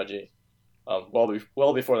OS strategy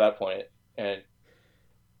well before that point, and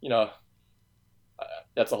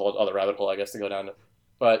that's a whole other rabbit hole, I guess, to go down.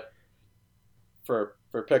 But for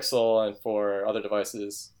Pixel and for other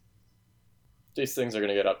devices, these things are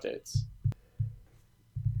going to get updates.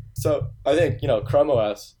 So I think Chrome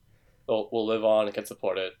OS will live on and get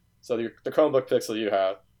supported. So the Chromebook Pixel you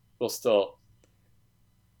have will still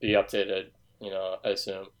be updated, I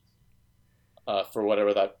assume, for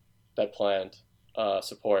whatever that planned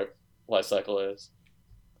support lifecycle is.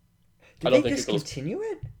 I Did don't they think discontinue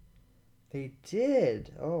it? They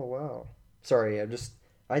did. Oh wow. Sorry, I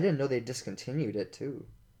didn't know they discontinued it too.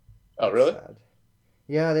 Oh, That's really? sad.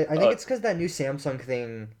 Yeah, I think Uh, it's because that new Samsung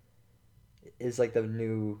thing. is like the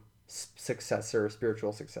new successor,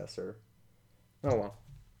 spiritual successor. Oh well.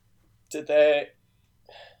 Did they?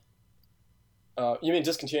 You mean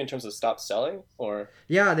discontinue in terms of stop selling, or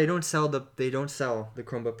Yeah, they don't sell the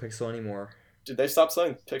Chromebook Pixel anymore. did they stop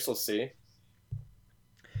selling Pixel C?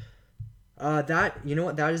 That you know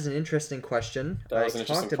what? That is an interesting question. That I was an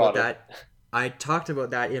interesting talked about product. that. I talked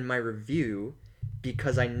about that in my review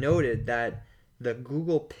because I noted that the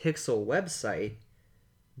Google Pixel website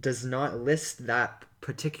does not list that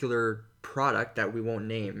particular product that we won't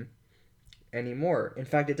name anymore. In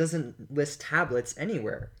fact, it doesn't list tablets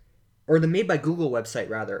anywhere, or the Made by Google website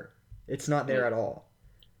rather. It's not Hmm. there at all.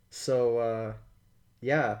 So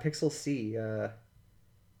yeah, Pixel C.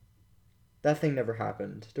 That thing never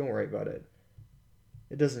happened. Don't worry about it.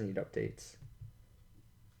 It doesn't need updates.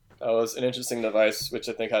 That was an interesting device, which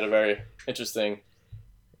I think had a very interesting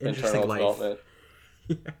Interesting internal life. development.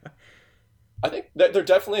 I think that they're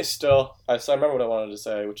definitely still. So I remember what I wanted to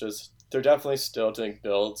say, which is they're definitely still doing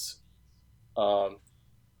builds um,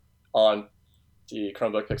 on the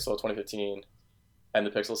Chromebook Pixel 2015 and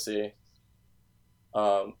the Pixel C.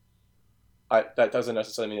 Um, that doesn't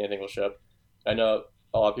necessarily mean anything will ship. I know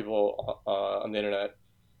a lot of people on the internet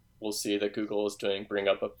will see that Google is doing bring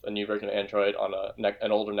up a new version of Android on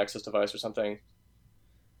an older Nexus device or something,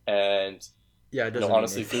 and Yeah, it doesn't mean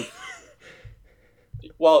honestly, anything.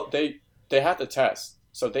 Google, well, they have to test,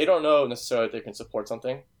 so they don't know necessarily if they can support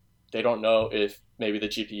something. They don't know if maybe the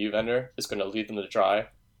GPU vendor is going to leave them to dry.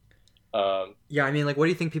 Um, Yeah, I mean, like, what do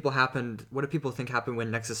you think people happened? What do people think happened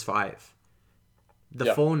when Nexus 5? The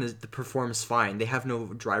yeah, phone performs fine. They have no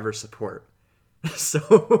driver support,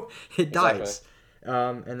 so it exactly. dies,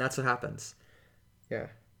 and that's what happens. Yeah,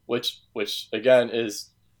 Which again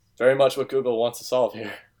is very much what Google wants to solve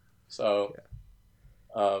here. So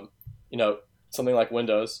yeah. um, you know, something like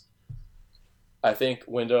Windows. I think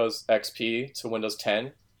Windows XP to Windows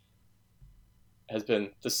 10 has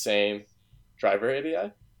been the same driver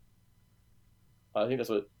ABI. I think that's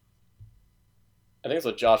what I think that's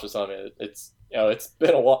what Josh was telling me. It's it's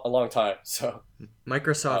been a long time. So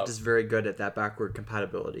Microsoft um, is very good at that backward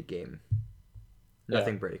compatibility game. yeah,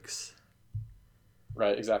 Nothing breaks.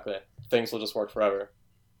 right, exactly. Things will just work forever.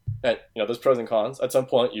 And there's pros and cons. At some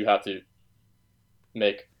point, you have to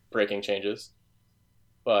make breaking changes.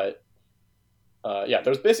 But yeah,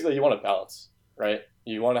 there's basically you want to balance, right?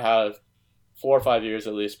 You want to have 4 or 5 years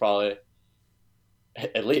at least, probably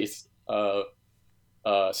at least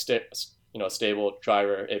stable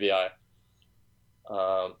driver ABI.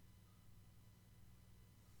 Um,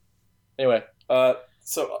 anyway,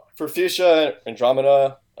 so for Fuchsia,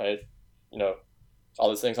 Andromeda, you know, all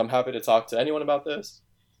these things, I'm happy to talk to anyone about this.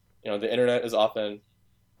 The internet is often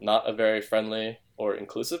not a very friendly or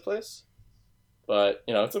inclusive place, but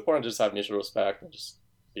it's important to just have mutual respect and just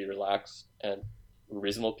be relaxed. And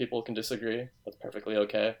reasonable people can disagree. That's perfectly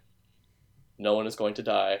okay. No one is going to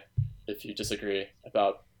die if you disagree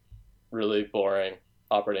about really boring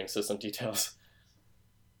operating system details.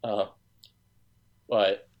 Uh,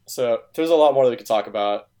 but so there's a lot more that we could talk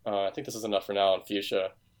about. I think this is enough for now on Fuchsia.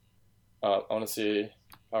 I want to see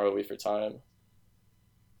how are we for time.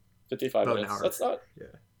 55 About an minutes. hour. That's not. Yeah.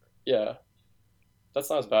 Yeah, that's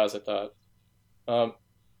not as bad as I thought. Do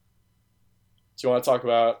you want to talk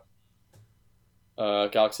about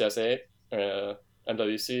Galaxy S8 or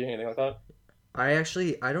MWC, anything like that? I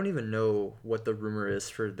don't even know what the rumor is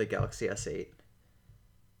for the Galaxy S8.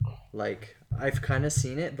 Like, I've kind of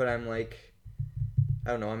seen it, but I'm like,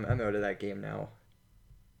 I don't know. I'm out of that game now.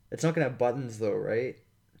 It's not gonna have buttons though, right?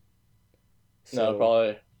 No,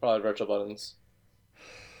 So probably virtual buttons.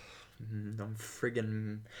 I'm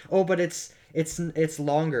friggin'. Oh, but it's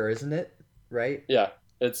longer, isn't it? Right. Yeah,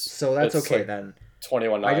 it's So that's it's okay like then.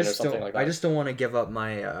 21.9 or something like I that. just don't want to give up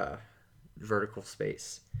my vertical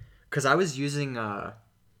space because I was using my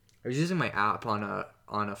app on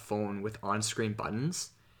a phone with on-screen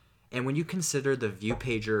buttons, and when you consider the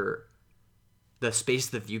space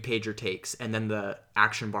the view pager takes, and then the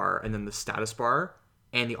action bar, and then the status bar,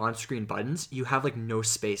 and the on-screen buttons, you have like no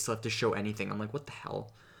space left to show anything. I'm like, what the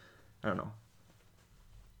hell? I don't know.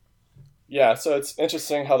 Yeah, so it's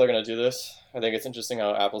interesting how they're gonna do this. I think it's interesting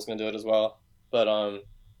how Apple's gonna do it as well. But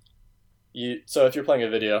if you're playing a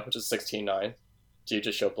video, which is 16:9, do you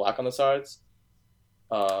just show black on the sides?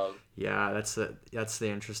 Um, Yeah, that's the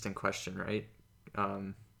interesting question, right?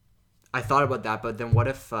 Um, I thought about that, but then what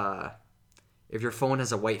if your phone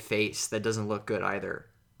has a white face, that doesn't look good either,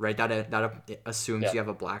 right? That assumes yeah, you have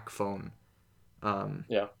a black phone. Um,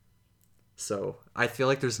 yeah. so I feel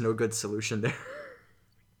like there's no good solution there.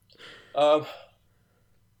 Um,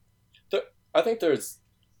 there, I think there's,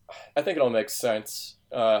 I think it all makes sense.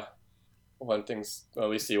 when things when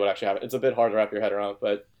we see what actually happens. It's a bit hard to wrap your head around,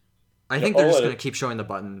 but I think they're just OLED, gonna keep showing the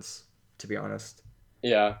buttons, to be honest.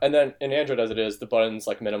 yeah. And then in Android, as it is, the buttons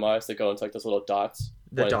like minimize. They go into like those little dots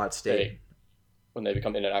The dot state. when they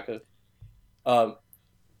become inactive. Um,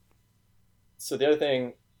 so the other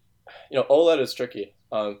thing, OLED is tricky.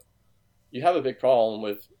 You have a big problem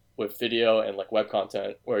with video and like web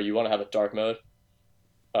content where you want to have a dark mode.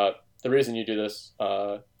 Uh, the reason you do this,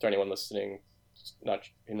 to anyone listening,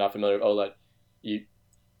 not familiar with OLED, you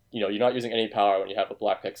you're not using any power when you have a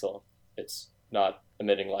black pixel. It's not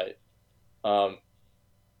emitting light. Um,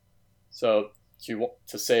 so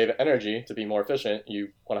to save energy to be more efficient, you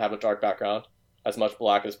want to have a dark background, as much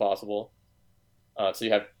black as possible. So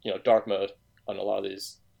you have dark mode on a lot of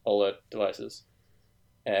these OLED devices,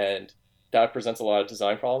 and that presents a lot of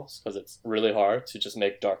design problems because it's really hard to just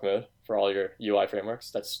make dark mode for all your UI frameworks.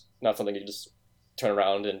 That's not something you just turn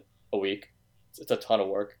around in a week. It's a ton of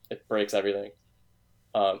work. It breaks everything,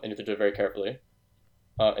 and you have to do it very carefully.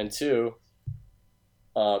 And two,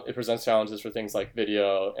 it presents challenges for things like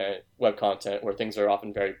video and web content where things are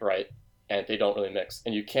often very bright and they don't really mix.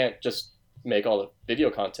 And you can't just make all the video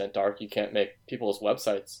content dark. You can't make people's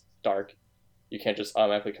websites dark. You can't just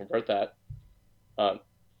automatically convert that.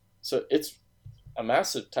 So it's a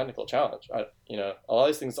massive technical challenge. A lot of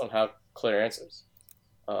these things don't have clear answers.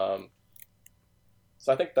 So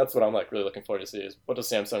I think that's what I'm like really looking forward to see is what does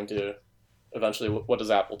Samsung do? Eventually, what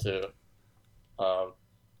does Apple do? Um,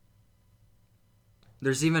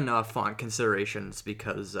 There's even font considerations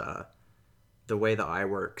because the way the eye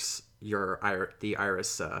works, the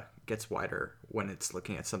iris gets wider when it's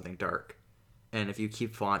looking at something dark, and if you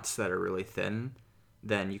keep fonts that are really thin,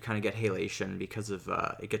 then you kind of get halation because of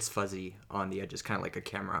it gets fuzzy on the edges, kind of like a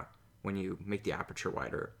camera when you make the aperture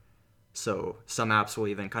wider. So some apps will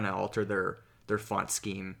even kind of alter their font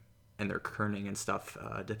scheme and their kerning and stuff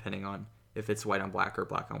depending on if it's white on black or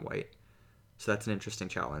black on white. So that's an interesting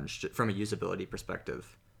challenge from a usability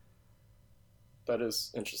perspective. that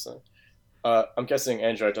is interesting. I'm guessing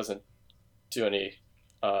Android doesn't do any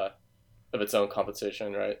of its own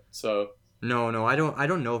compensation, right? So No, I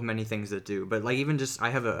don't know of many things that do, but like even just I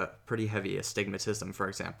have a pretty heavy astigmatism, for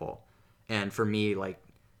example, and for me, like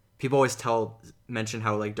people always mention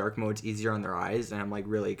how like dark mode's easier on their eyes, and I'm like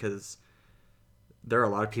really because there are a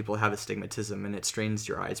lot of people who have astigmatism and it strains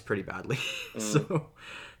your eyes pretty badly. mm, So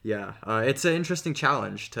yeah, it's an interesting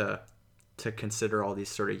challenge to consider all these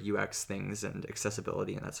sort of UX things and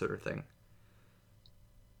accessibility and that sort of thing.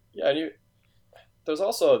 yeah, there's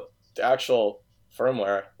also the actual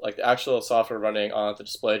firmware, like the actual software running on the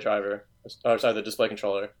display driver, or sorry, the display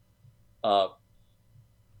controller. Um,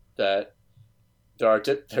 that there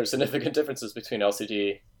are significant differences between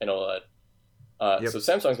LCD and OLED. So Yep.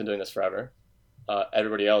 Samsung's been doing this forever.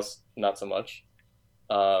 Everybody else, not so much.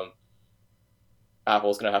 Um,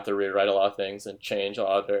 Apple's going to have to rewrite a lot of things and change a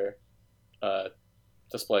lot of their uh,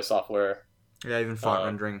 display software. Yeah, even font Um,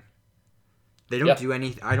 rendering. They don't yeah, do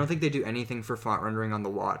any. I don't think they do anything for font rendering on the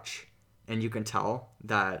watch, and you can tell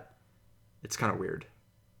that it's kind of weird.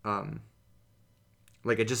 Um,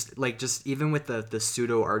 like it just even with the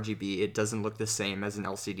pseudo RGB, it doesn't look the same as an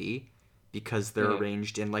LCD because they're mm,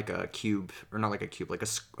 arranged in like a cube or not like a cube, like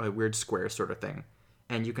a weird square sort of thing,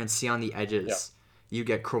 and you can see on the yeah, edges you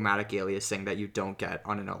get chromatic aliasing that you don't get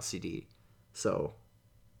on an LCD. So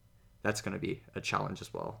that's going to be a challenge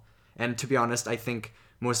as well. And to be honest, I think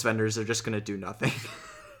most vendors are just going to do nothing.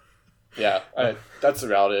 yeah. That's the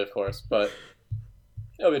reality, of course, but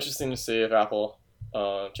it'll be interesting to see if Apple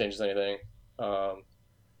changes anything. Um,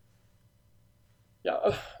 yeah,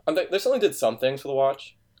 they certainly did some things for the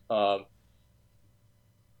watch. Um,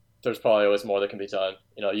 there's probably always more that can be done.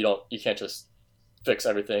 You can't just fix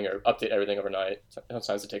everything or update everything overnight.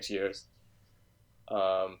 Sometimes it takes years.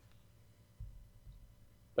 Um,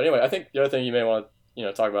 but anyway, I think the other thing you may want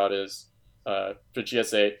to talk about is for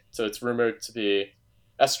GS8. So it's rumored to be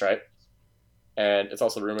S stripe, and it's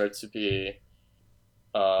also rumored to be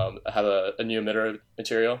have a new emitter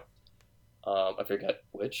material. I forget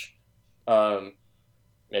which. Um,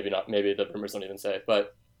 maybe not. Maybe the rumors don't even say.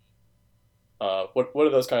 But what are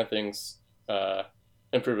those kind of things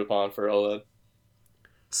improve upon for OLED?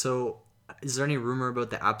 So, is there any rumor about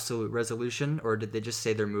the absolute resolution, or did they just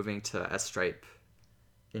say they're moving to S stripe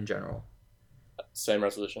in general? Same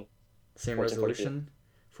resolution, Same 1440p. resolution,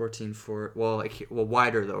 14.4. Well,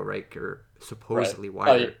 wider though, right? Or Right. supposedly Oh,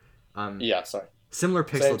 wider. Um, yeah. Sorry. Similar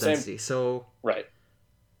pixel Same. density. So Right.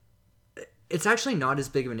 it's actually not as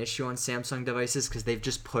big of an issue on Samsung devices because they've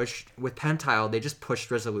just pushed with Pentile. They just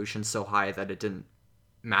pushed resolution so high that it didn't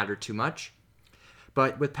matter too much.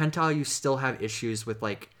 But with Pentile, you still have issues with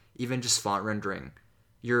like even just font rendering.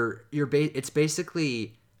 it's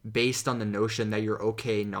basically based on the notion that you're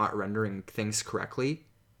okay not rendering things correctly.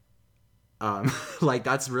 Like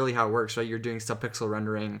that's really how it works, right? You're doing subpixel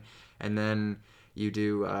rendering, and then you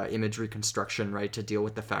do image reconstruction, right, to deal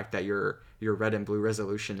with the fact that your red and blue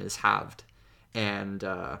resolution is halved. And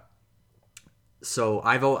so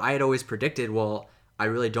I had always predicted, well, I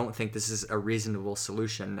really don't think this is a reasonable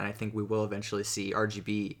solution, and I think we will eventually see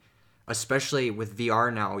RGB, especially with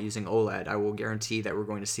VR now using OLED. I will guarantee that we're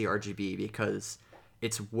going to see RGB because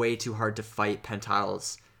it's way too hard to fight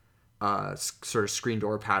Pentile's sort of screen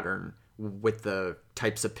door pattern with the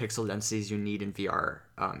types of pixel densities you need in VR.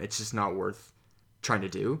 It's just not worth trying to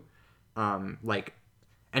do. Like,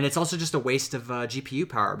 and it's also just a waste of GPU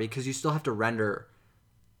power because you still have to render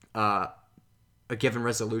uh, a given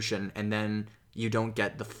resolution, and then you don't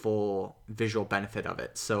get the full visual benefit of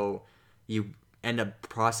it. So you end up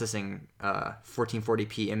processing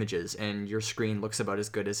 1440p images, and your screen looks about as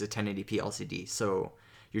good as a 1080p LCD. So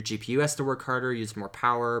your GPU has to work harder, use more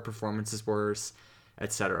power, performance is worse,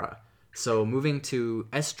 etc. So moving to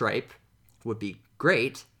S-Stripe would be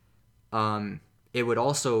great. It would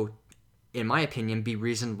also, in my opinion, be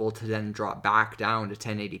reasonable to then drop back down to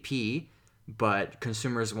 1080p, but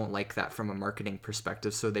consumers won't like that from a marketing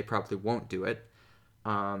perspective, so they probably won't do it.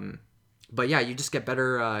 But yeah, you just get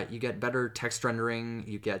better. You get better text rendering.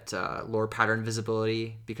 You get lower pattern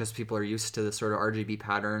visibility because people are used to the sort of RGB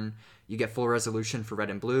pattern. You get full resolution for red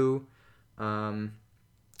and blue.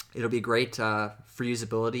 It'll be great for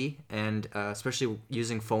usability, and especially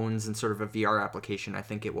using phones and sort of a VR application. I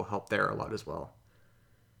think it will help there a lot as well.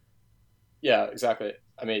 Yeah, exactly.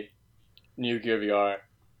 I mean, new Gear VR,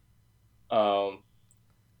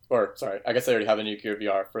 or sorry, I guess I already have a new Gear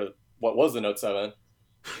VR for what was the Note 7,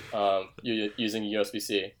 using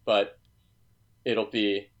USB-C, but it'll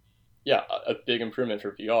be, yeah, a big improvement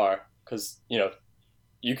for VR because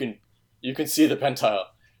you can you can see the pentile.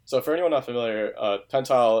 So for anyone not familiar,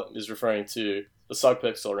 pentile is referring to the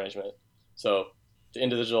subpixel arrangement. So the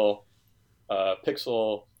individual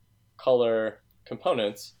pixel color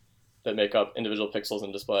components that make up individual pixels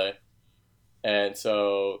in display. And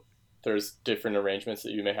so there's different arrangements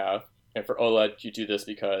that you may have. And for OLED, you do this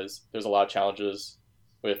because there's a lot of challenges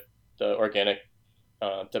with the organic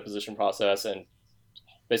deposition process, and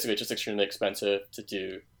basically it's just extremely expensive to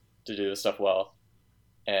do this stuff well.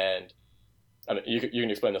 And I mean, you can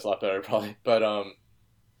explain this a lot better probably, but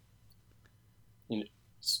you know,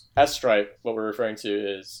 S stripe, what we're referring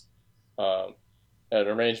to is a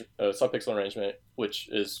subpixel arrangement, which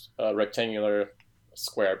is a rectangular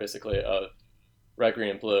square basically of red,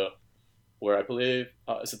 green, and blue. Where I believe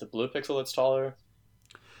is it the blue pixel that's taller?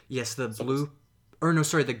 Yes, the Something's blue, or no,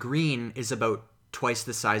 sorry, the green is about twice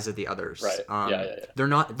the size of the others. right. Yeah, yeah, yeah. They're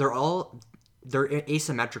not. They're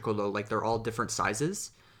asymmetrical though. Like they're all different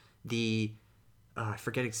sizes. The I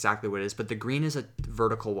forget exactly what it is, but the green is a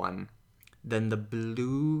vertical one. Then the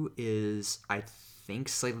blue is, I think,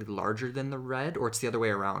 slightly larger than the red, or it's the other way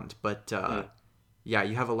around. But yeah,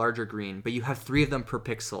 you have a larger green, but you have three of them per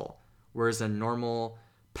pixel, whereas a normal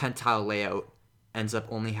pentile layout ends up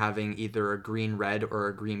only having either a green red or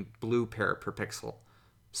a green blue pair per pixel.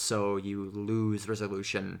 So you lose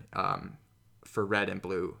resolution for red and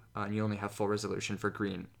blue, and you only have full resolution for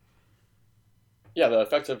green. Yeah, the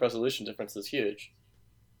effective resolution difference is huge.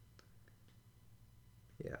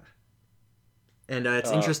 Yeah. And it's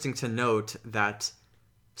Um, interesting to note that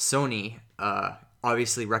Sony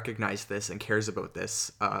obviously recognized this and cares about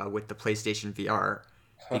this with the PlayStation VR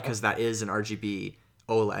because that is an RGB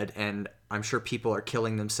OLED, and I'm sure people are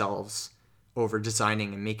killing themselves over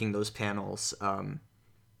designing and making those panels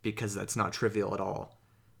because that's not trivial at all.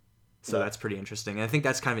 So no. that's pretty interesting. And I think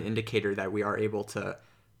that's kind of an indicator that we are able to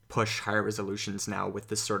push higher resolutions now with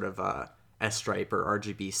this sort of S-stripe or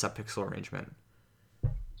RGB subpixel arrangement.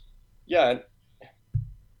 Yeah, and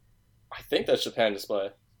I think that's Japan display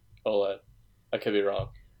OLED. I could be wrong.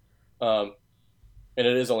 Um, and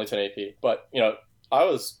it is only 1080p. But I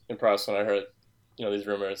was impressed when I heard these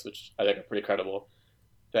rumors, which I think are pretty credible,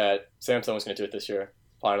 that Samsung was going to do it this year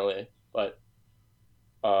finally. But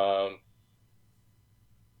um,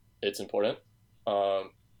 it's important.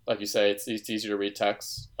 Like you say, it's easier to read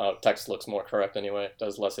text. Text looks more correct anyway.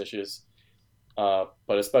 Does less issues. But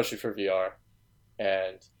especially for VR,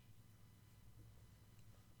 and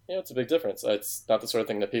it's a big difference. It's not the sort of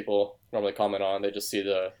thing that people normally comment on. They just see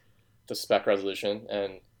the spec resolution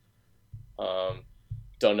and um,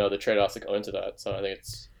 don't know the trade offs that go into that. So I think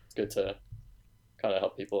it's good to kind of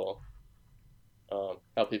help people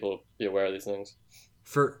be aware of these things.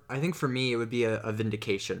 For I think for me it would be a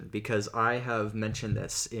vindication because I have mentioned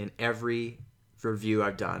this in every review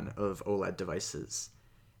I've done of OLED devices.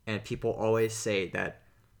 and people always say that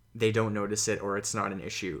they don't notice it or it's not an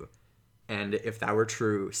issue. And if that were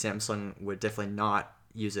true, Samsung would definitely not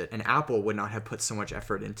use it, and Apple would not have put so much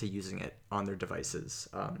effort into using it on their devices.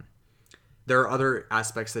 There are other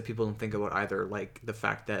aspects that people don't think about either, like the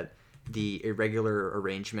fact that the irregular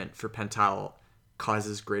arrangement for pentile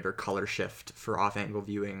causes greater color shift for off-angle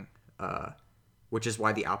viewing, which is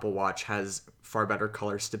why the Apple Watch has far better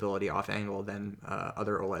color stability off-angle than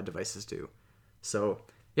other OLED devices do. So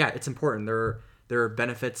yeah, it's important. There are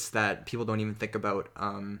benefits that people don't even think about,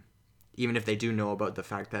 even if they do know about the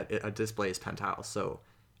fact that a display is pentile. So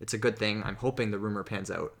it's a good thing. I'm hoping the rumor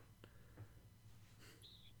pans out.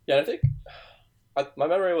 Yeah, I think my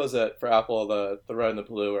memory was that for Apple, the red and the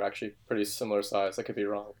blue were actually pretty similar size. I could be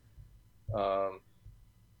wrong. Um,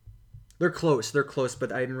 They're close. They're close,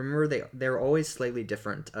 but I remember they're always slightly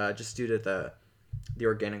different, just due to the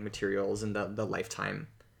organic materials and the lifetime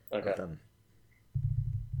of okay. them.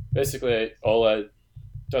 Basically, OLED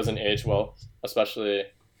doesn't age well, especially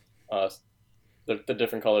uh, the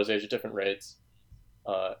different colors age at different rates.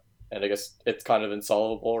 Uh, and I guess it's kind of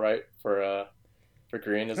insolvable, right? For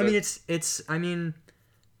green, is I mean, it? I mean,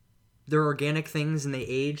 they're organic things and they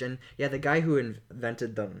age, and yeah, the guy who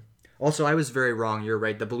invented them. Also, I was very wrong. You're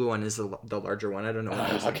right. The blue one is the larger one. I don't know what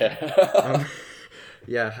I was Okay. thinking. Um,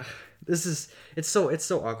 yeah, it's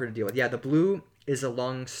so awkward to deal with. Yeah, the blue is a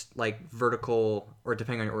long like vertical, or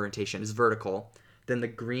depending on your orientation, is vertical. Then the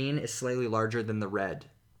green is slightly larger than the red,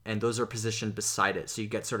 and those are positioned beside it, so you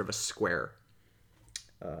get sort of a square.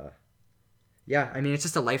 Yeah, I mean, it's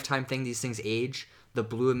just a lifetime thing. These things age. The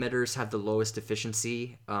blue emitters have the lowest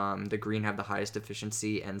efficiency. The green have the highest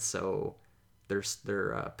efficiency, and so they're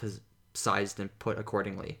sized and put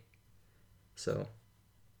accordingly. So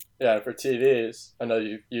Yeah, for TVs, I know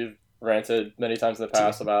you've ranted many times in the t-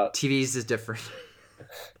 past about. TVs is different.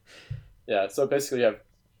 Yeah. So basically, you have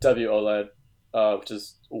WOLED, which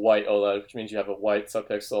is white OLED, which means you have a white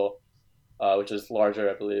subpixel, which is larger,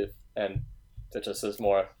 I believe, and it just is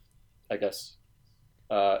more, I guess,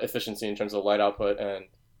 efficiency in terms of light output and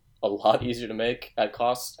a lot easier to make at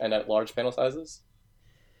cost and at large panel sizes.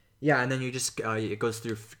 Yeah, and then you just it goes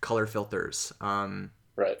through color filters.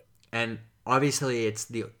 Right. And obviously, it's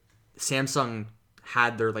the Samsung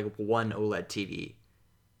had their like one OLED TV,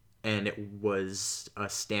 and it was a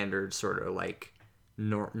standard sort of like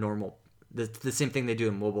normal, the same thing they do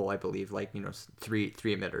in mobile, I believe, like three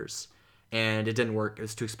emitters, and it didn't work. It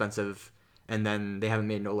was too expensive, and then they haven't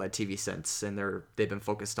made an OLED TV since, and they've been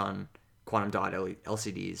focused on quantum dot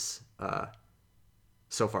LCDs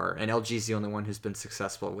so far, and LG is the only one who's been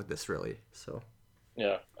successful with this, really. So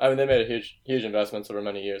Yeah. I mean, they made a huge investments over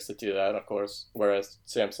many years to do that, of course, whereas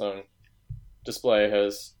Samsung Display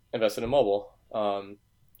has invested in mobile. And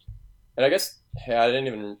I guess, hey, I didn't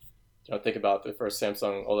even think about the first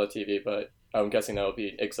Samsung OLED TV, but I'm guessing that would be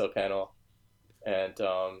an IGZO panel. And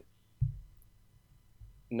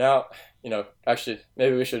now, actually,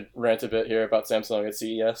 maybe we should rant a bit here about Samsung at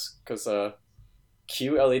CES because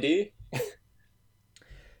QLED.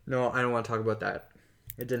 no, I don't want to talk about that.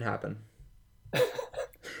 It didn't happen.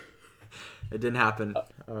 It didn't happen.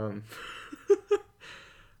 Um,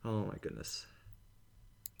 oh my goodness.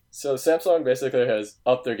 So Samsung basically has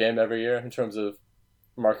upped their game every year in terms of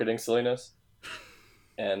marketing silliness,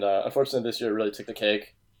 and unfortunately, this year really took the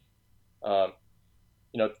cake. Um,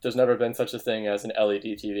 there's never been such a thing as an LED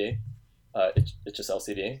TV. It's just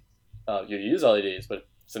LCD. You use LEDs, but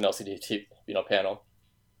it's an LCD panel.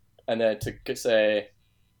 And then to say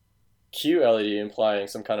QLED implying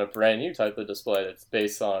some kind of brand new type of display that's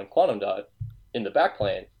based on quantum dot in the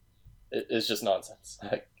backplane is just nonsense.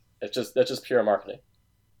 Like, that's just pure marketing.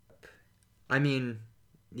 I mean,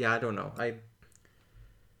 yeah, I don't know. I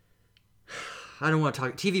don't want to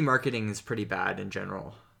talk. TV marketing is pretty bad in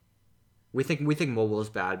general. We think mobile is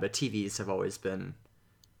bad, but TVs have always been.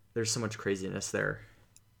 There's so much craziness there.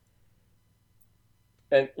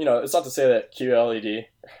 And it's not to say that QLED,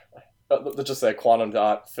 let's just say quantum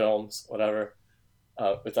dot films, whatever.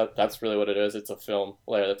 But that's really what it is. It's a film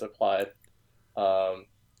layer that's applied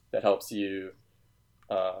that helps you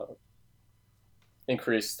uh,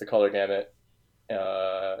 increase the color gamut,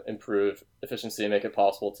 improve efficiency, and make it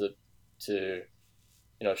possible to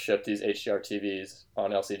ship these HDR TVs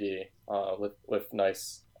on LCD with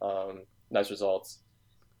nice results.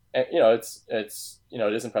 And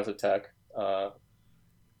it is impressive tech.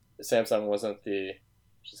 Samsung wasn't the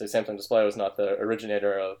I should say Samsung Display was not the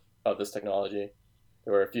originator of this technology.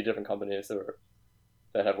 There were a few different companies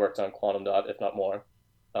that had worked on quantum dot, if not more.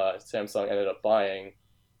 Samsung ended up buying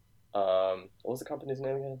what was the company's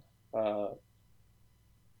name again?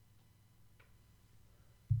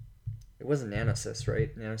 It wasn't Nanosys,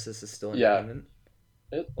 right? Nanosys is still Yeah, independent.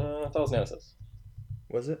 I thought it was Nemesis.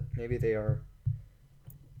 Was it? Maybe they are.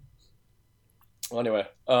 Well, anyway,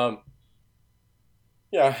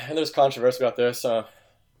 yeah, and there's controversy about this in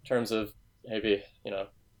terms of maybe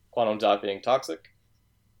quantum dot being toxic.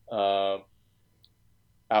 Um,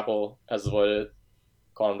 Apple has avoided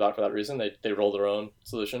quantum dot for that reason. They rolled their own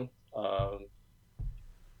solution.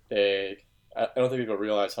 They I don't think people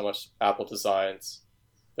realize how much Apple designs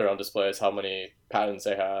their own displays, how many patents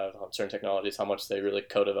they have on certain technologies, how much they really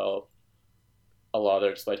co-develop a lot of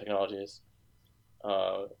their display technologies.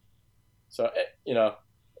 Uh, so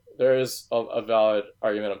there is a valid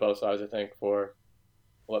argument on both sides, I think, for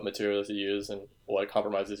what materials you use and what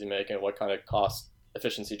compromises you make and what kind of cost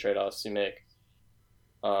efficiency trade-offs you make.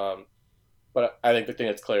 Um, but I think the thing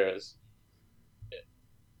that's clear is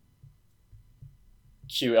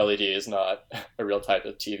QLED is not a real type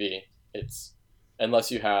of TV. It's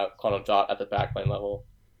unless you have quantum dot at the backplane level,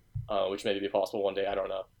 which may be possible one day. I don't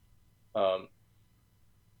know. Um,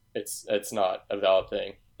 it's not a valid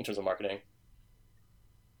thing in terms of marketing.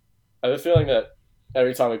 I have a feeling that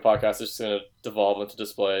every time we podcast, it's just going to devolve into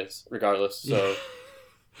displays, regardless. So,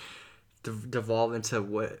 Devolve into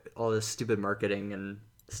what all this stupid marketing and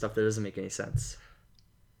stuff that doesn't make any sense.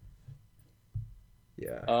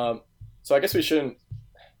 Yeah. um, so I guess we shouldn't.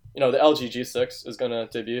 The LG G6 is going to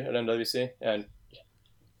debut at MWC, and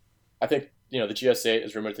I think the GS8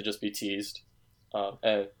 is rumored to just be teased,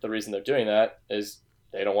 and the reason they're doing that is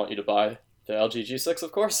they don't want you to buy the LG G6,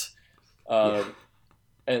 of course. Yeah. Um,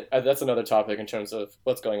 and that's another topic in terms of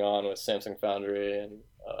what's going on with Samsung Foundry, and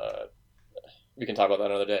we can talk about that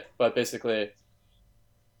another day. But basically,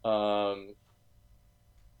 um,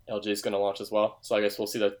 LG is going to launch as well, so I guess we'll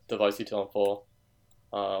see the device detail in full.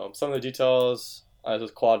 Some of the details,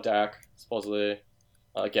 this quad DAC, supposedly,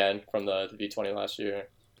 again from the V20 last year.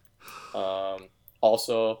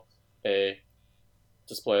 Also, a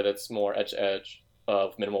display that's more edge to edge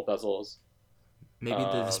of minimal bezels. Maybe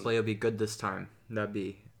the Um, display will be good this time. That'd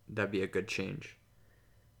be a good change.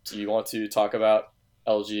 do you want to talk about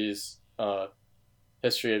LG's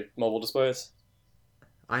history of mobile displays?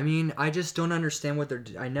 I mean, I just don't understand what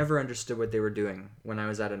I never understood what they were doing when I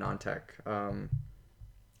was at AnandTech.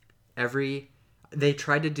 Every they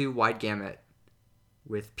tried to do wide gamut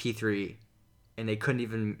with P3, and they couldn't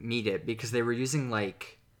even meet it because they were using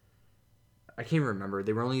like I can't even remember.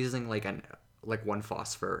 They were only using like one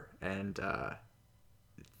phosphor, and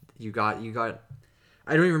you got.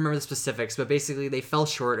 I don't even remember the specifics, but basically they fell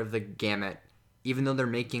short of the gamut, even though they're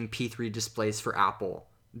making P3 displays for Apple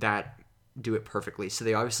that do it perfectly. So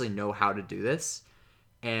they obviously know how to do this,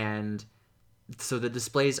 and so the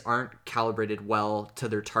displays aren't calibrated well to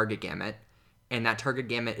their target gamut, and that target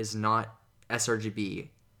gamut is not sRGB,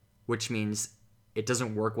 which means it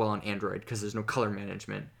doesn't work well on Android because there's no color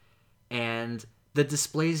management. And the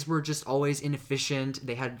displays were just always inefficient.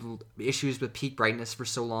 They had issues with peak brightness for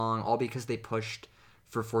so long, all because they pushed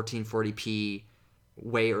for 1440p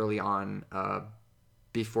way early on,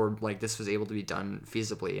 before like this was able to be done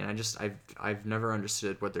feasibly. And I've never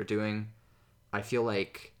understood what they're doing. I feel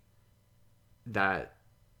like that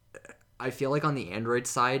I feel like on the Android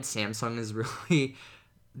side, Samsung is really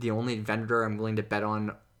the only vendor I'm willing to bet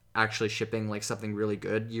on actually shipping like something really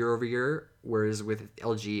good year over year. Whereas with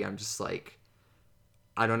LG, I'm just like,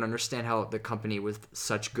 I don't understand how the company with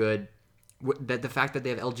such good that the fact that they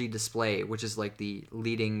have LG Display, which is like the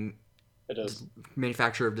leading It is.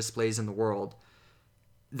 manufacturer of displays in the world,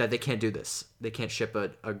 that they can't do this. They can't ship a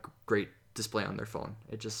great display on their phone.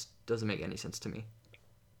 It just doesn't make any sense to me.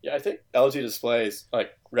 Yeah, I think LG displays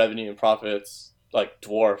like revenue and profits like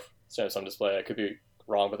dwarf Samsung Display. I could be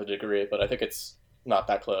wrong with a degree, but I think it's not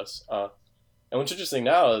that close. And what's interesting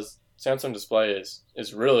now is Samsung Display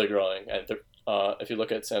is really growing, and if you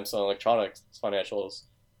look at Samsung Electronics financials,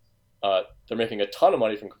 they're making a ton of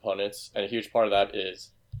money from components, and a huge part of that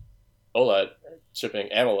is OLED, shipping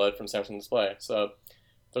AMOLED from Samsung Display. So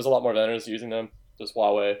there's a lot more vendors using them. There's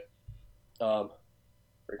Huawei.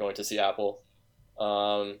 We're going to see Apple.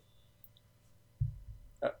 Um,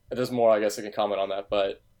 there's more, I guess, I can comment on that,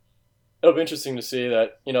 but it'll be interesting to see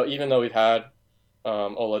that even though we've had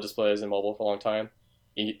OLED displays in mobile for a long time,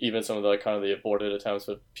 even some of the kind of the aborted attempts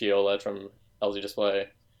with POLED from LG Display,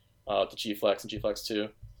 the G Flex and G Flex 2,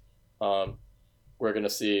 um, we're going to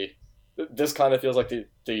see this kind of feels like the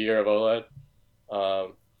year of OLED.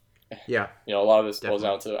 Um, Yeah, a lot of this boils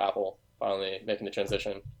definitely. down to Apple finally making the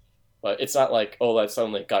transition, but it's not like OLED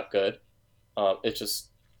suddenly got good. It's just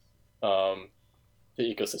um, the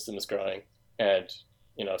ecosystem is growing, and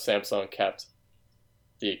Samsung kept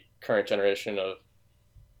the current generation of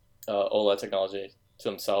OLED technology to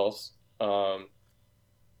themselves, um,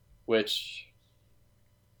 which,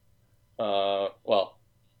 well,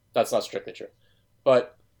 that's not strictly true,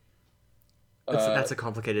 but uh, That's a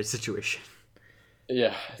complicated situation.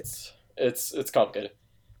 yeah, it's complicated.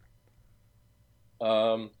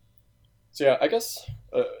 Um, so yeah, I guess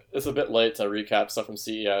it's a bit late to recap stuff from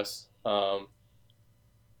CES.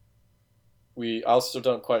 We also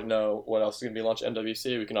don't quite know what else is going to be launched at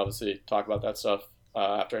MWC. We can obviously talk about that stuff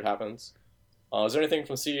after it happens. Is there anything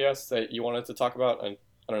from CES that you wanted to talk about? And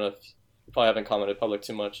I don't know if you probably haven't commented public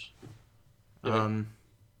too much. You think? Um,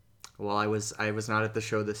 well, I was not at the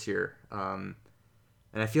show this year, and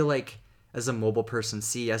I feel like as a mobile person,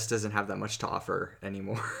 CES doesn't have that much to offer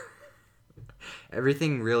anymore.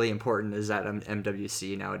 Everything really important is at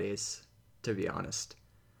MWC nowadays, to be honest.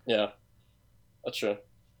 Yeah, that's true.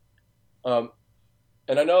 Um,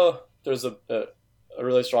 and I know there's a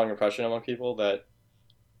really strong impression among people that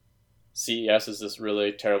CES is this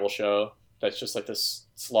really terrible show that's just like this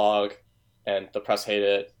slog, and the press hate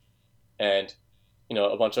it, and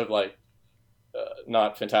a bunch of like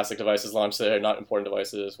not fantastic devices launched there, not important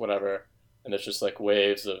devices, whatever, and there's just like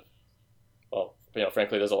waves of, well,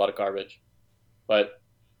 frankly, there's a lot of garbage. But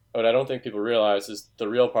what I don't think people realize is the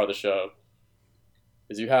real part of the show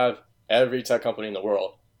is you have every tech company in the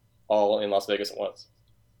world all in Las Vegas at once,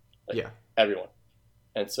 like Yeah. everyone,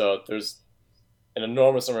 and so there's an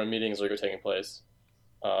enormous number of meetings that are taking place,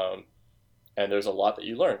 um, and there's a lot that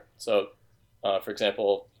you learn. So, for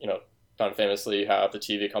example, kind of famously, you have the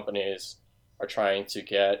TV companies are trying to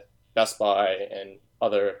get Best Buy and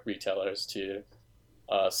other retailers to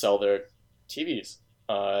sell their TVs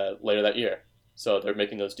later that year. So they're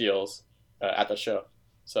making those deals at the show.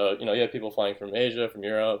 So you have people flying from Asia, from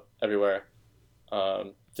Europe, everywhere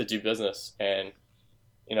to do business. And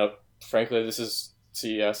frankly, this is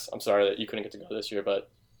CES. I'm sorry that you couldn't get to go this year,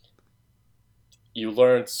 but you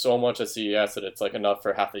learned so much at CES that it's like enough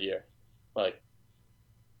for half the year. Like,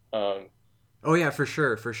 um, Oh yeah, for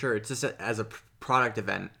sure, for sure. It's just as a product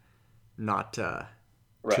event, not too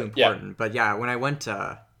right? Yeah, important. But yeah, when I went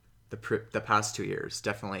the past 2 years,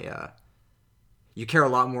 definitely you care a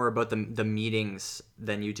lot more about the meetings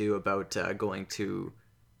than you do about going to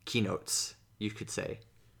keynotes. You could say.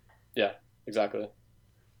 yeah, exactly.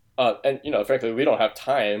 And frankly, we don't have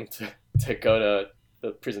time to go to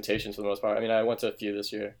the presentations for the most part. I mean, I went to a few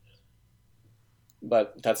this year,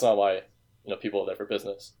 but that's not why people are there for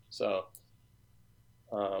business. So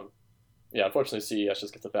um, yeah, unfortunately, CES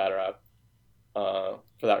just gets a bad rap for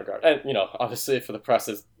that regard. And obviously, for the press,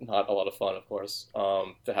 it's not a lot of fun, of course,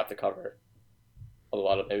 to have to cover a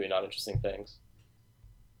lot of maybe not interesting things.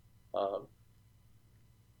 Um,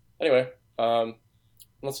 anyway,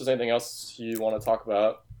 unless there's anything else you want to talk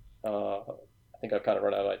about, I think I've kind of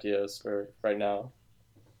run out of ideas for right now.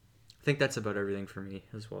 I think that's about everything for me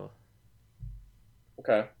as well.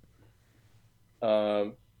 Okay.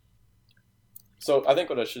 Um, so I think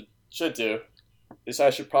what I should do is I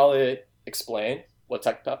should probably explain what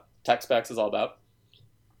tech specs is all about.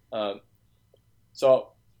 Um,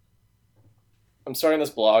 so I'm starting this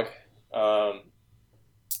blog um,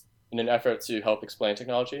 in an effort to help explain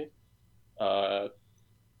technology. Uh,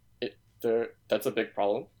 that's a big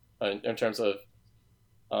problem in terms of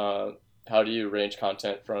uh, how do you arrange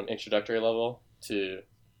content from introductory level to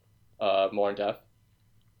more in depth.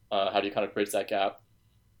 How do you kind of bridge that gap?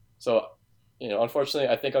 So, unfortunately,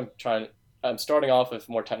 I think I'm starting off with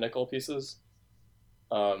more technical pieces,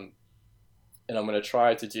 um, and I'm going to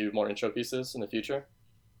try to do more intro pieces in the future,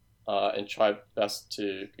 and try best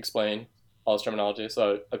to explain all this terminology.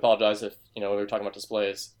 So I apologize if when we were talking about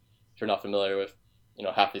displays, if you're not familiar with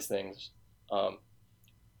half these things. Um,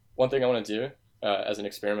 One thing I want to do as an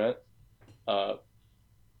experiment uh,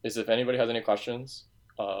 is if anybody has any questions,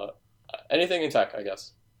 uh, anything in tech, I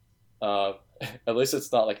guess. Uh, at least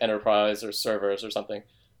it's not like enterprise or servers or something.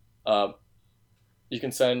 Um, you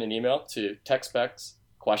can send an email to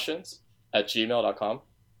techspecsquestions@gmail.com,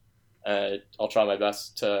 and I'll try my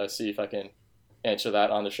best to see if I can answer that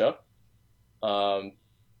on the show. Um,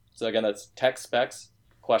 so again, that's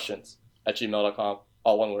techspecsquestions@gmail.com,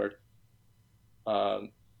 all one word.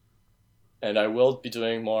 Um, and I will be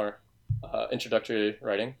doing more introductory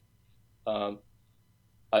writing. Um,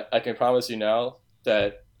 I can promise you now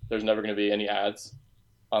that there's never going to be any ads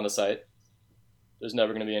on the site. There's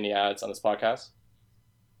never going to be any ads on this podcast.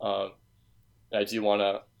 Um, and I do want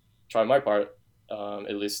to try my part,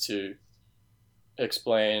 at least to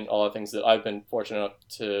explain all the things that I've been fortunate enough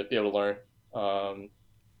to be able to learn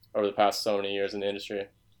over the past so many years in the industry.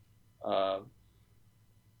 Um,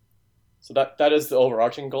 so that is the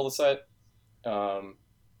overarching goal of the site. Um,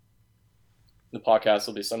 the podcast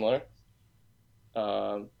will be similar.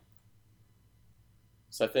 Um,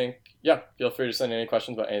 So I think, yeah, feel free to send any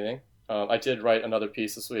questions about anything. I did write another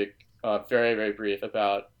piece this week, very, very brief,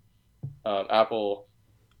 about Apple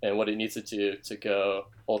and what it needs to do to go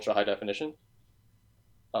ultra high definition.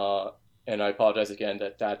 Uh, and I apologize again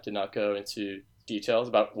that that did not go into details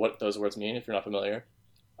about what those words mean if you're not familiar.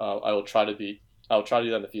 I will try to be. I will try to do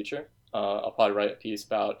that in the future. I'll probably write a piece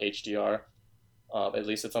about HDR at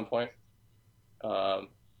least at some point. Um,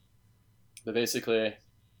 but basically,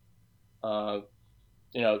 uh,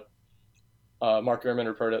 you know, Mark Gurman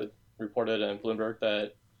reported in Bloomberg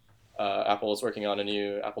that Apple is working on a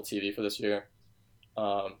new Apple TV for this year,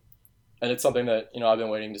 um, and it's something that I've been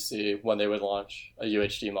waiting to see when they would launch a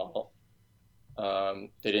UHD model.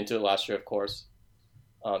 They didn't do it last year, of course.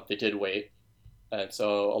 They did wait, and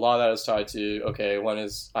so a lot of that is tied to, okay, when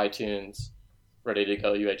is iTunes ready to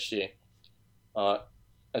go UHD? Uh,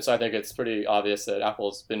 and so I think it's pretty obvious that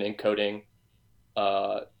Apple's been encoding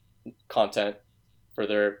uh, content for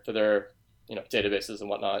their databases and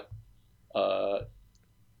whatnot uh,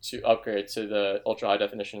 to upgrade to the ultra high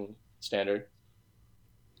definition standard,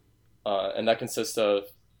 and that consists of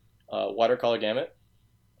wider color gamut,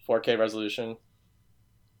 4K resolution,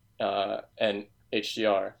 and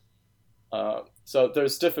HDR. So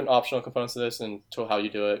there's different optional components to this and to how you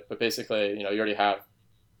do it, but basically, you already have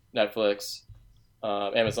Netflix,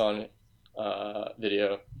 Amazon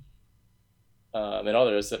Video, and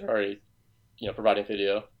others that are already providing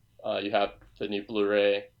video. You have the new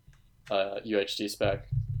Blu-ray UHD spec,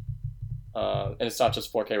 and it's not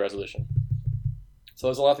just 4K resolution. So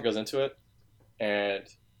there's a lot that goes into it, and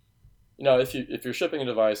if you're shipping a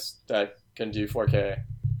device that can do 4K,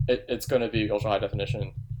 it's going to be ultra high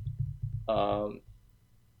definition. Um,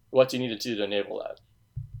 what do you need to do to enable that?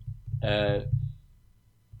 And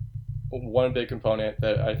one big component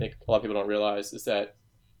that I think a lot of people don't realize is that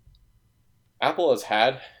Apple has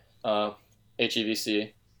had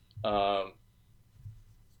HEVC, um,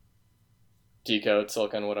 decode,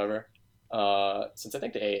 silicon, whatever, since I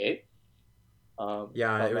think the A8.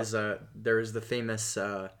 Yeah, it was there was the famous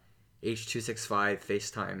H.265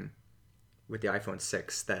 FaceTime with the iPhone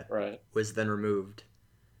 6 that Right. was then removed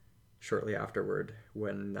shortly afterward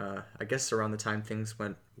when I guess around the time things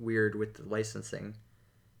went weird with the licensing.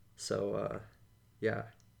 So yeah,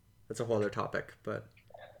 that's a whole other topic. But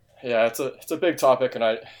Yeah, it's a big topic, and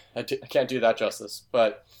I can't do that justice.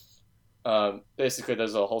 But basically,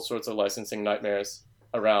 there's a whole sorts of licensing nightmares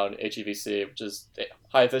around HEVC, which is the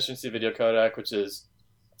high efficiency video codec, which is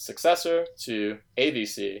successor to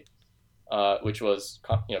AVC, which was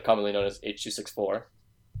commonly known as H.264,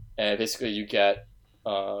 and basically you get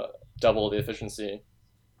uh, double the efficiency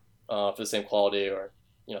for the same quality, or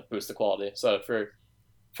boost the quality. So for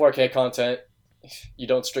 4K content, you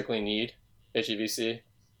don't strictly need HEVC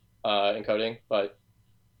encoding, but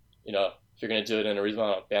if you're going to do it in a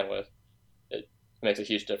reasonable amount of bandwidth, it makes a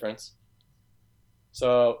huge difference.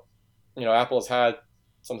 So Apple's had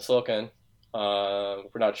some silicon. We're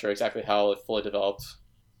not sure exactly how it fully developed,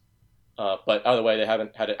 but out of the way, they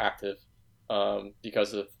haven't had it active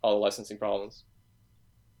because of all the licensing problems.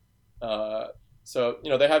 Uh, so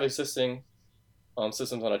they have existing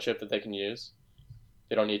systems on a chip that they can use.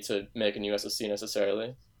 They don't need to make a new SoC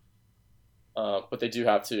necessarily, but they do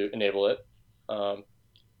have to enable it. Um,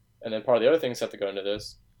 and then part of the other things that have to go into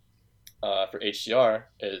this for HDR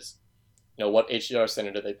is, what HDR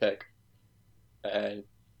standard do they pick? And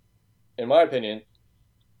in my opinion,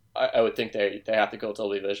 I would think they have to go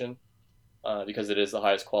Dolby Vision because it is the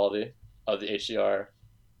highest quality of the HDR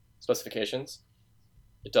specifications.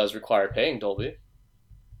 It does require paying Dolby,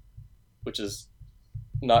 which is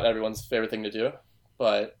not everyone's favorite thing to do,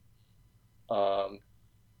 but um,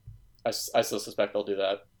 I still suspect they'll do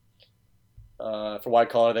that. For wide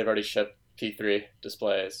color, they've already shipped P3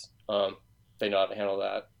 displays. They know how to handle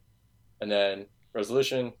that. And then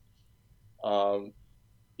resolution, um,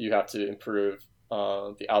 you have to improve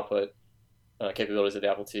the output capabilities of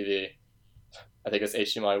the Apple TV. I think it's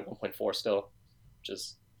HDMI 1.4 still, which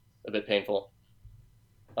is a bit painful.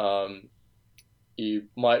 You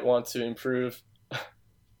might want to improve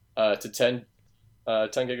to 10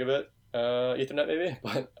 gigabit Ethernet maybe,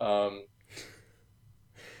 but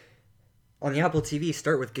on the Apple TV,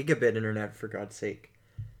 start with gigabit internet for God's sake.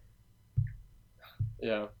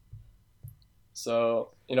 yeah.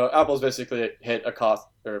 So Apple's basically hit a cost,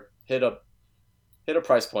 or hit a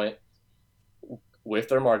price point with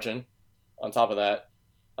their margin on top of that.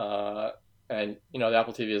 And the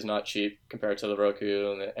Apple TV is not cheap compared to the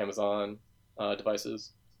Roku and the Amazon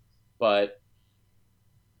devices, but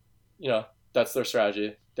that's their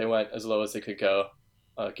strategy. They went as low as they could go,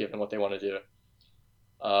 given what they want to do,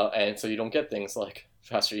 and so you don't get things like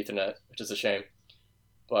faster Ethernet, which is a shame.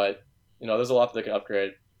 but there's a lot that they can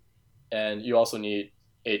upgrade, and you also need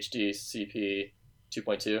HDCP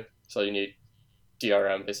 2.2. So you need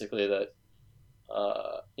DRM basically that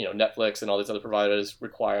Netflix and all these other providers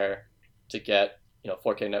require to get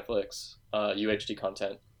 4K Netflix UHD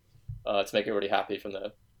content to make everybody happy from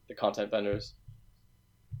the content vendors.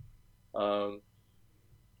 Um,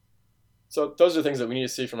 so those are things that we need to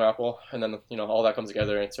see from Apple, and then all that comes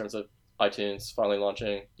together in terms of iTunes finally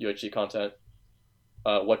launching UHD content.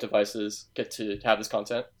 What devices get to have this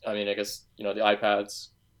content? I mean, I guess the iPads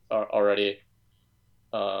are already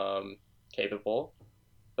capable.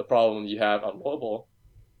 The problem you have on mobile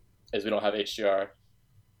is we don't have HDR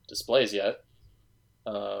displays yet,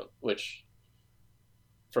 which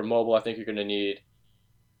for mobile I think you're going to need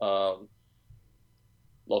um,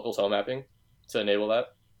 local tone mapping to enable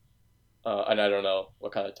that. And I don't know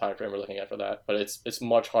what kind of time frame we're looking at for that, but it's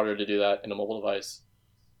much harder to do that in a mobile device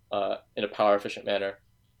in a power efficient manner.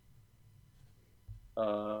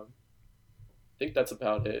 I think that's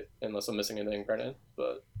about it, unless I'm missing anything, Brennan.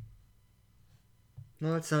 But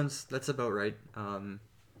No, that's about right.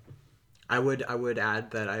 I would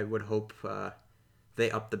add that I would hope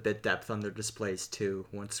they up the bit depth on their displays too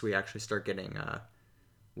once we actually start getting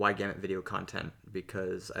wide gamut video content,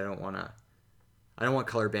 because I don't want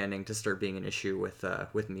color banding to start being an issue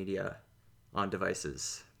with media on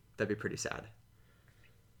devices. That'd be pretty sad.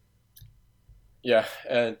 yeah,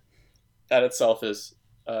 and that itself is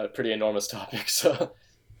a pretty enormous topic. So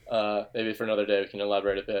maybe for another day we can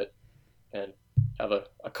elaborate a bit and have a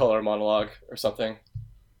color monologue or something.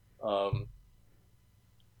 Um,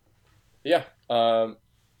 yeah. Uh,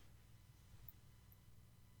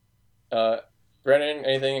 Brandon,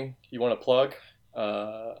 anything you want to plug?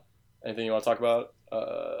 Uh, Anything you want to talk about?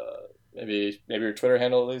 Maybe your Twitter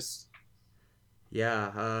handle at least.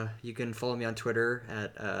 Yeah, you can follow me on Twitter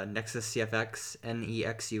at NexusCFX,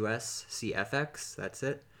 NEXUSCFX. That's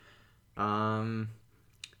it. Um,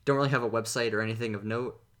 don't really have a website or anything of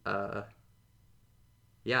note.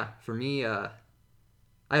 Yeah, for me, I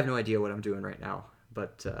have no idea what I'm doing right now,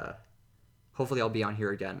 but hopefully I'll be on here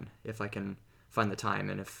again if I can find the time,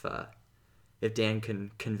 and if Dan can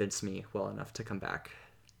convince me well enough to come back.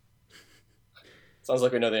 Sounds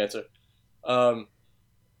like we know the answer. Um,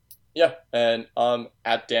 yeah, and I'm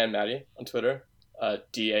at Dan Matty on Twitter,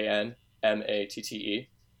 DanMatte.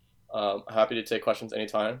 Happy to take questions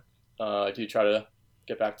anytime. I do try to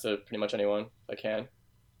get back to pretty much anyone if I can.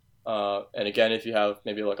 And again, if you have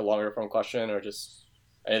maybe like a longer form question or just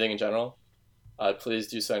anything in general, please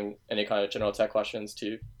do send any kind of general tech questions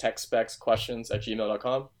to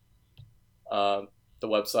techspecsquestions@gmail.com. The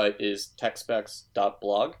website is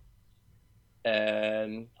techspecs.blog,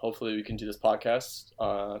 and hopefully we can do this podcast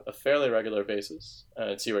on a fairly regular basis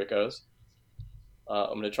and see where it goes.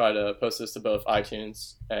 I'm going to try to post this to both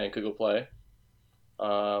iTunes and Google Play.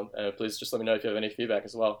 And please just let me know if you have any feedback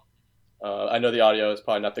as well. I know the audio is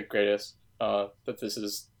probably not the greatest, but this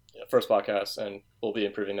is first podcast, and we'll be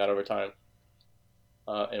improving that over time.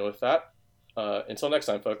 And with that, until next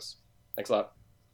time, folks, thanks a lot.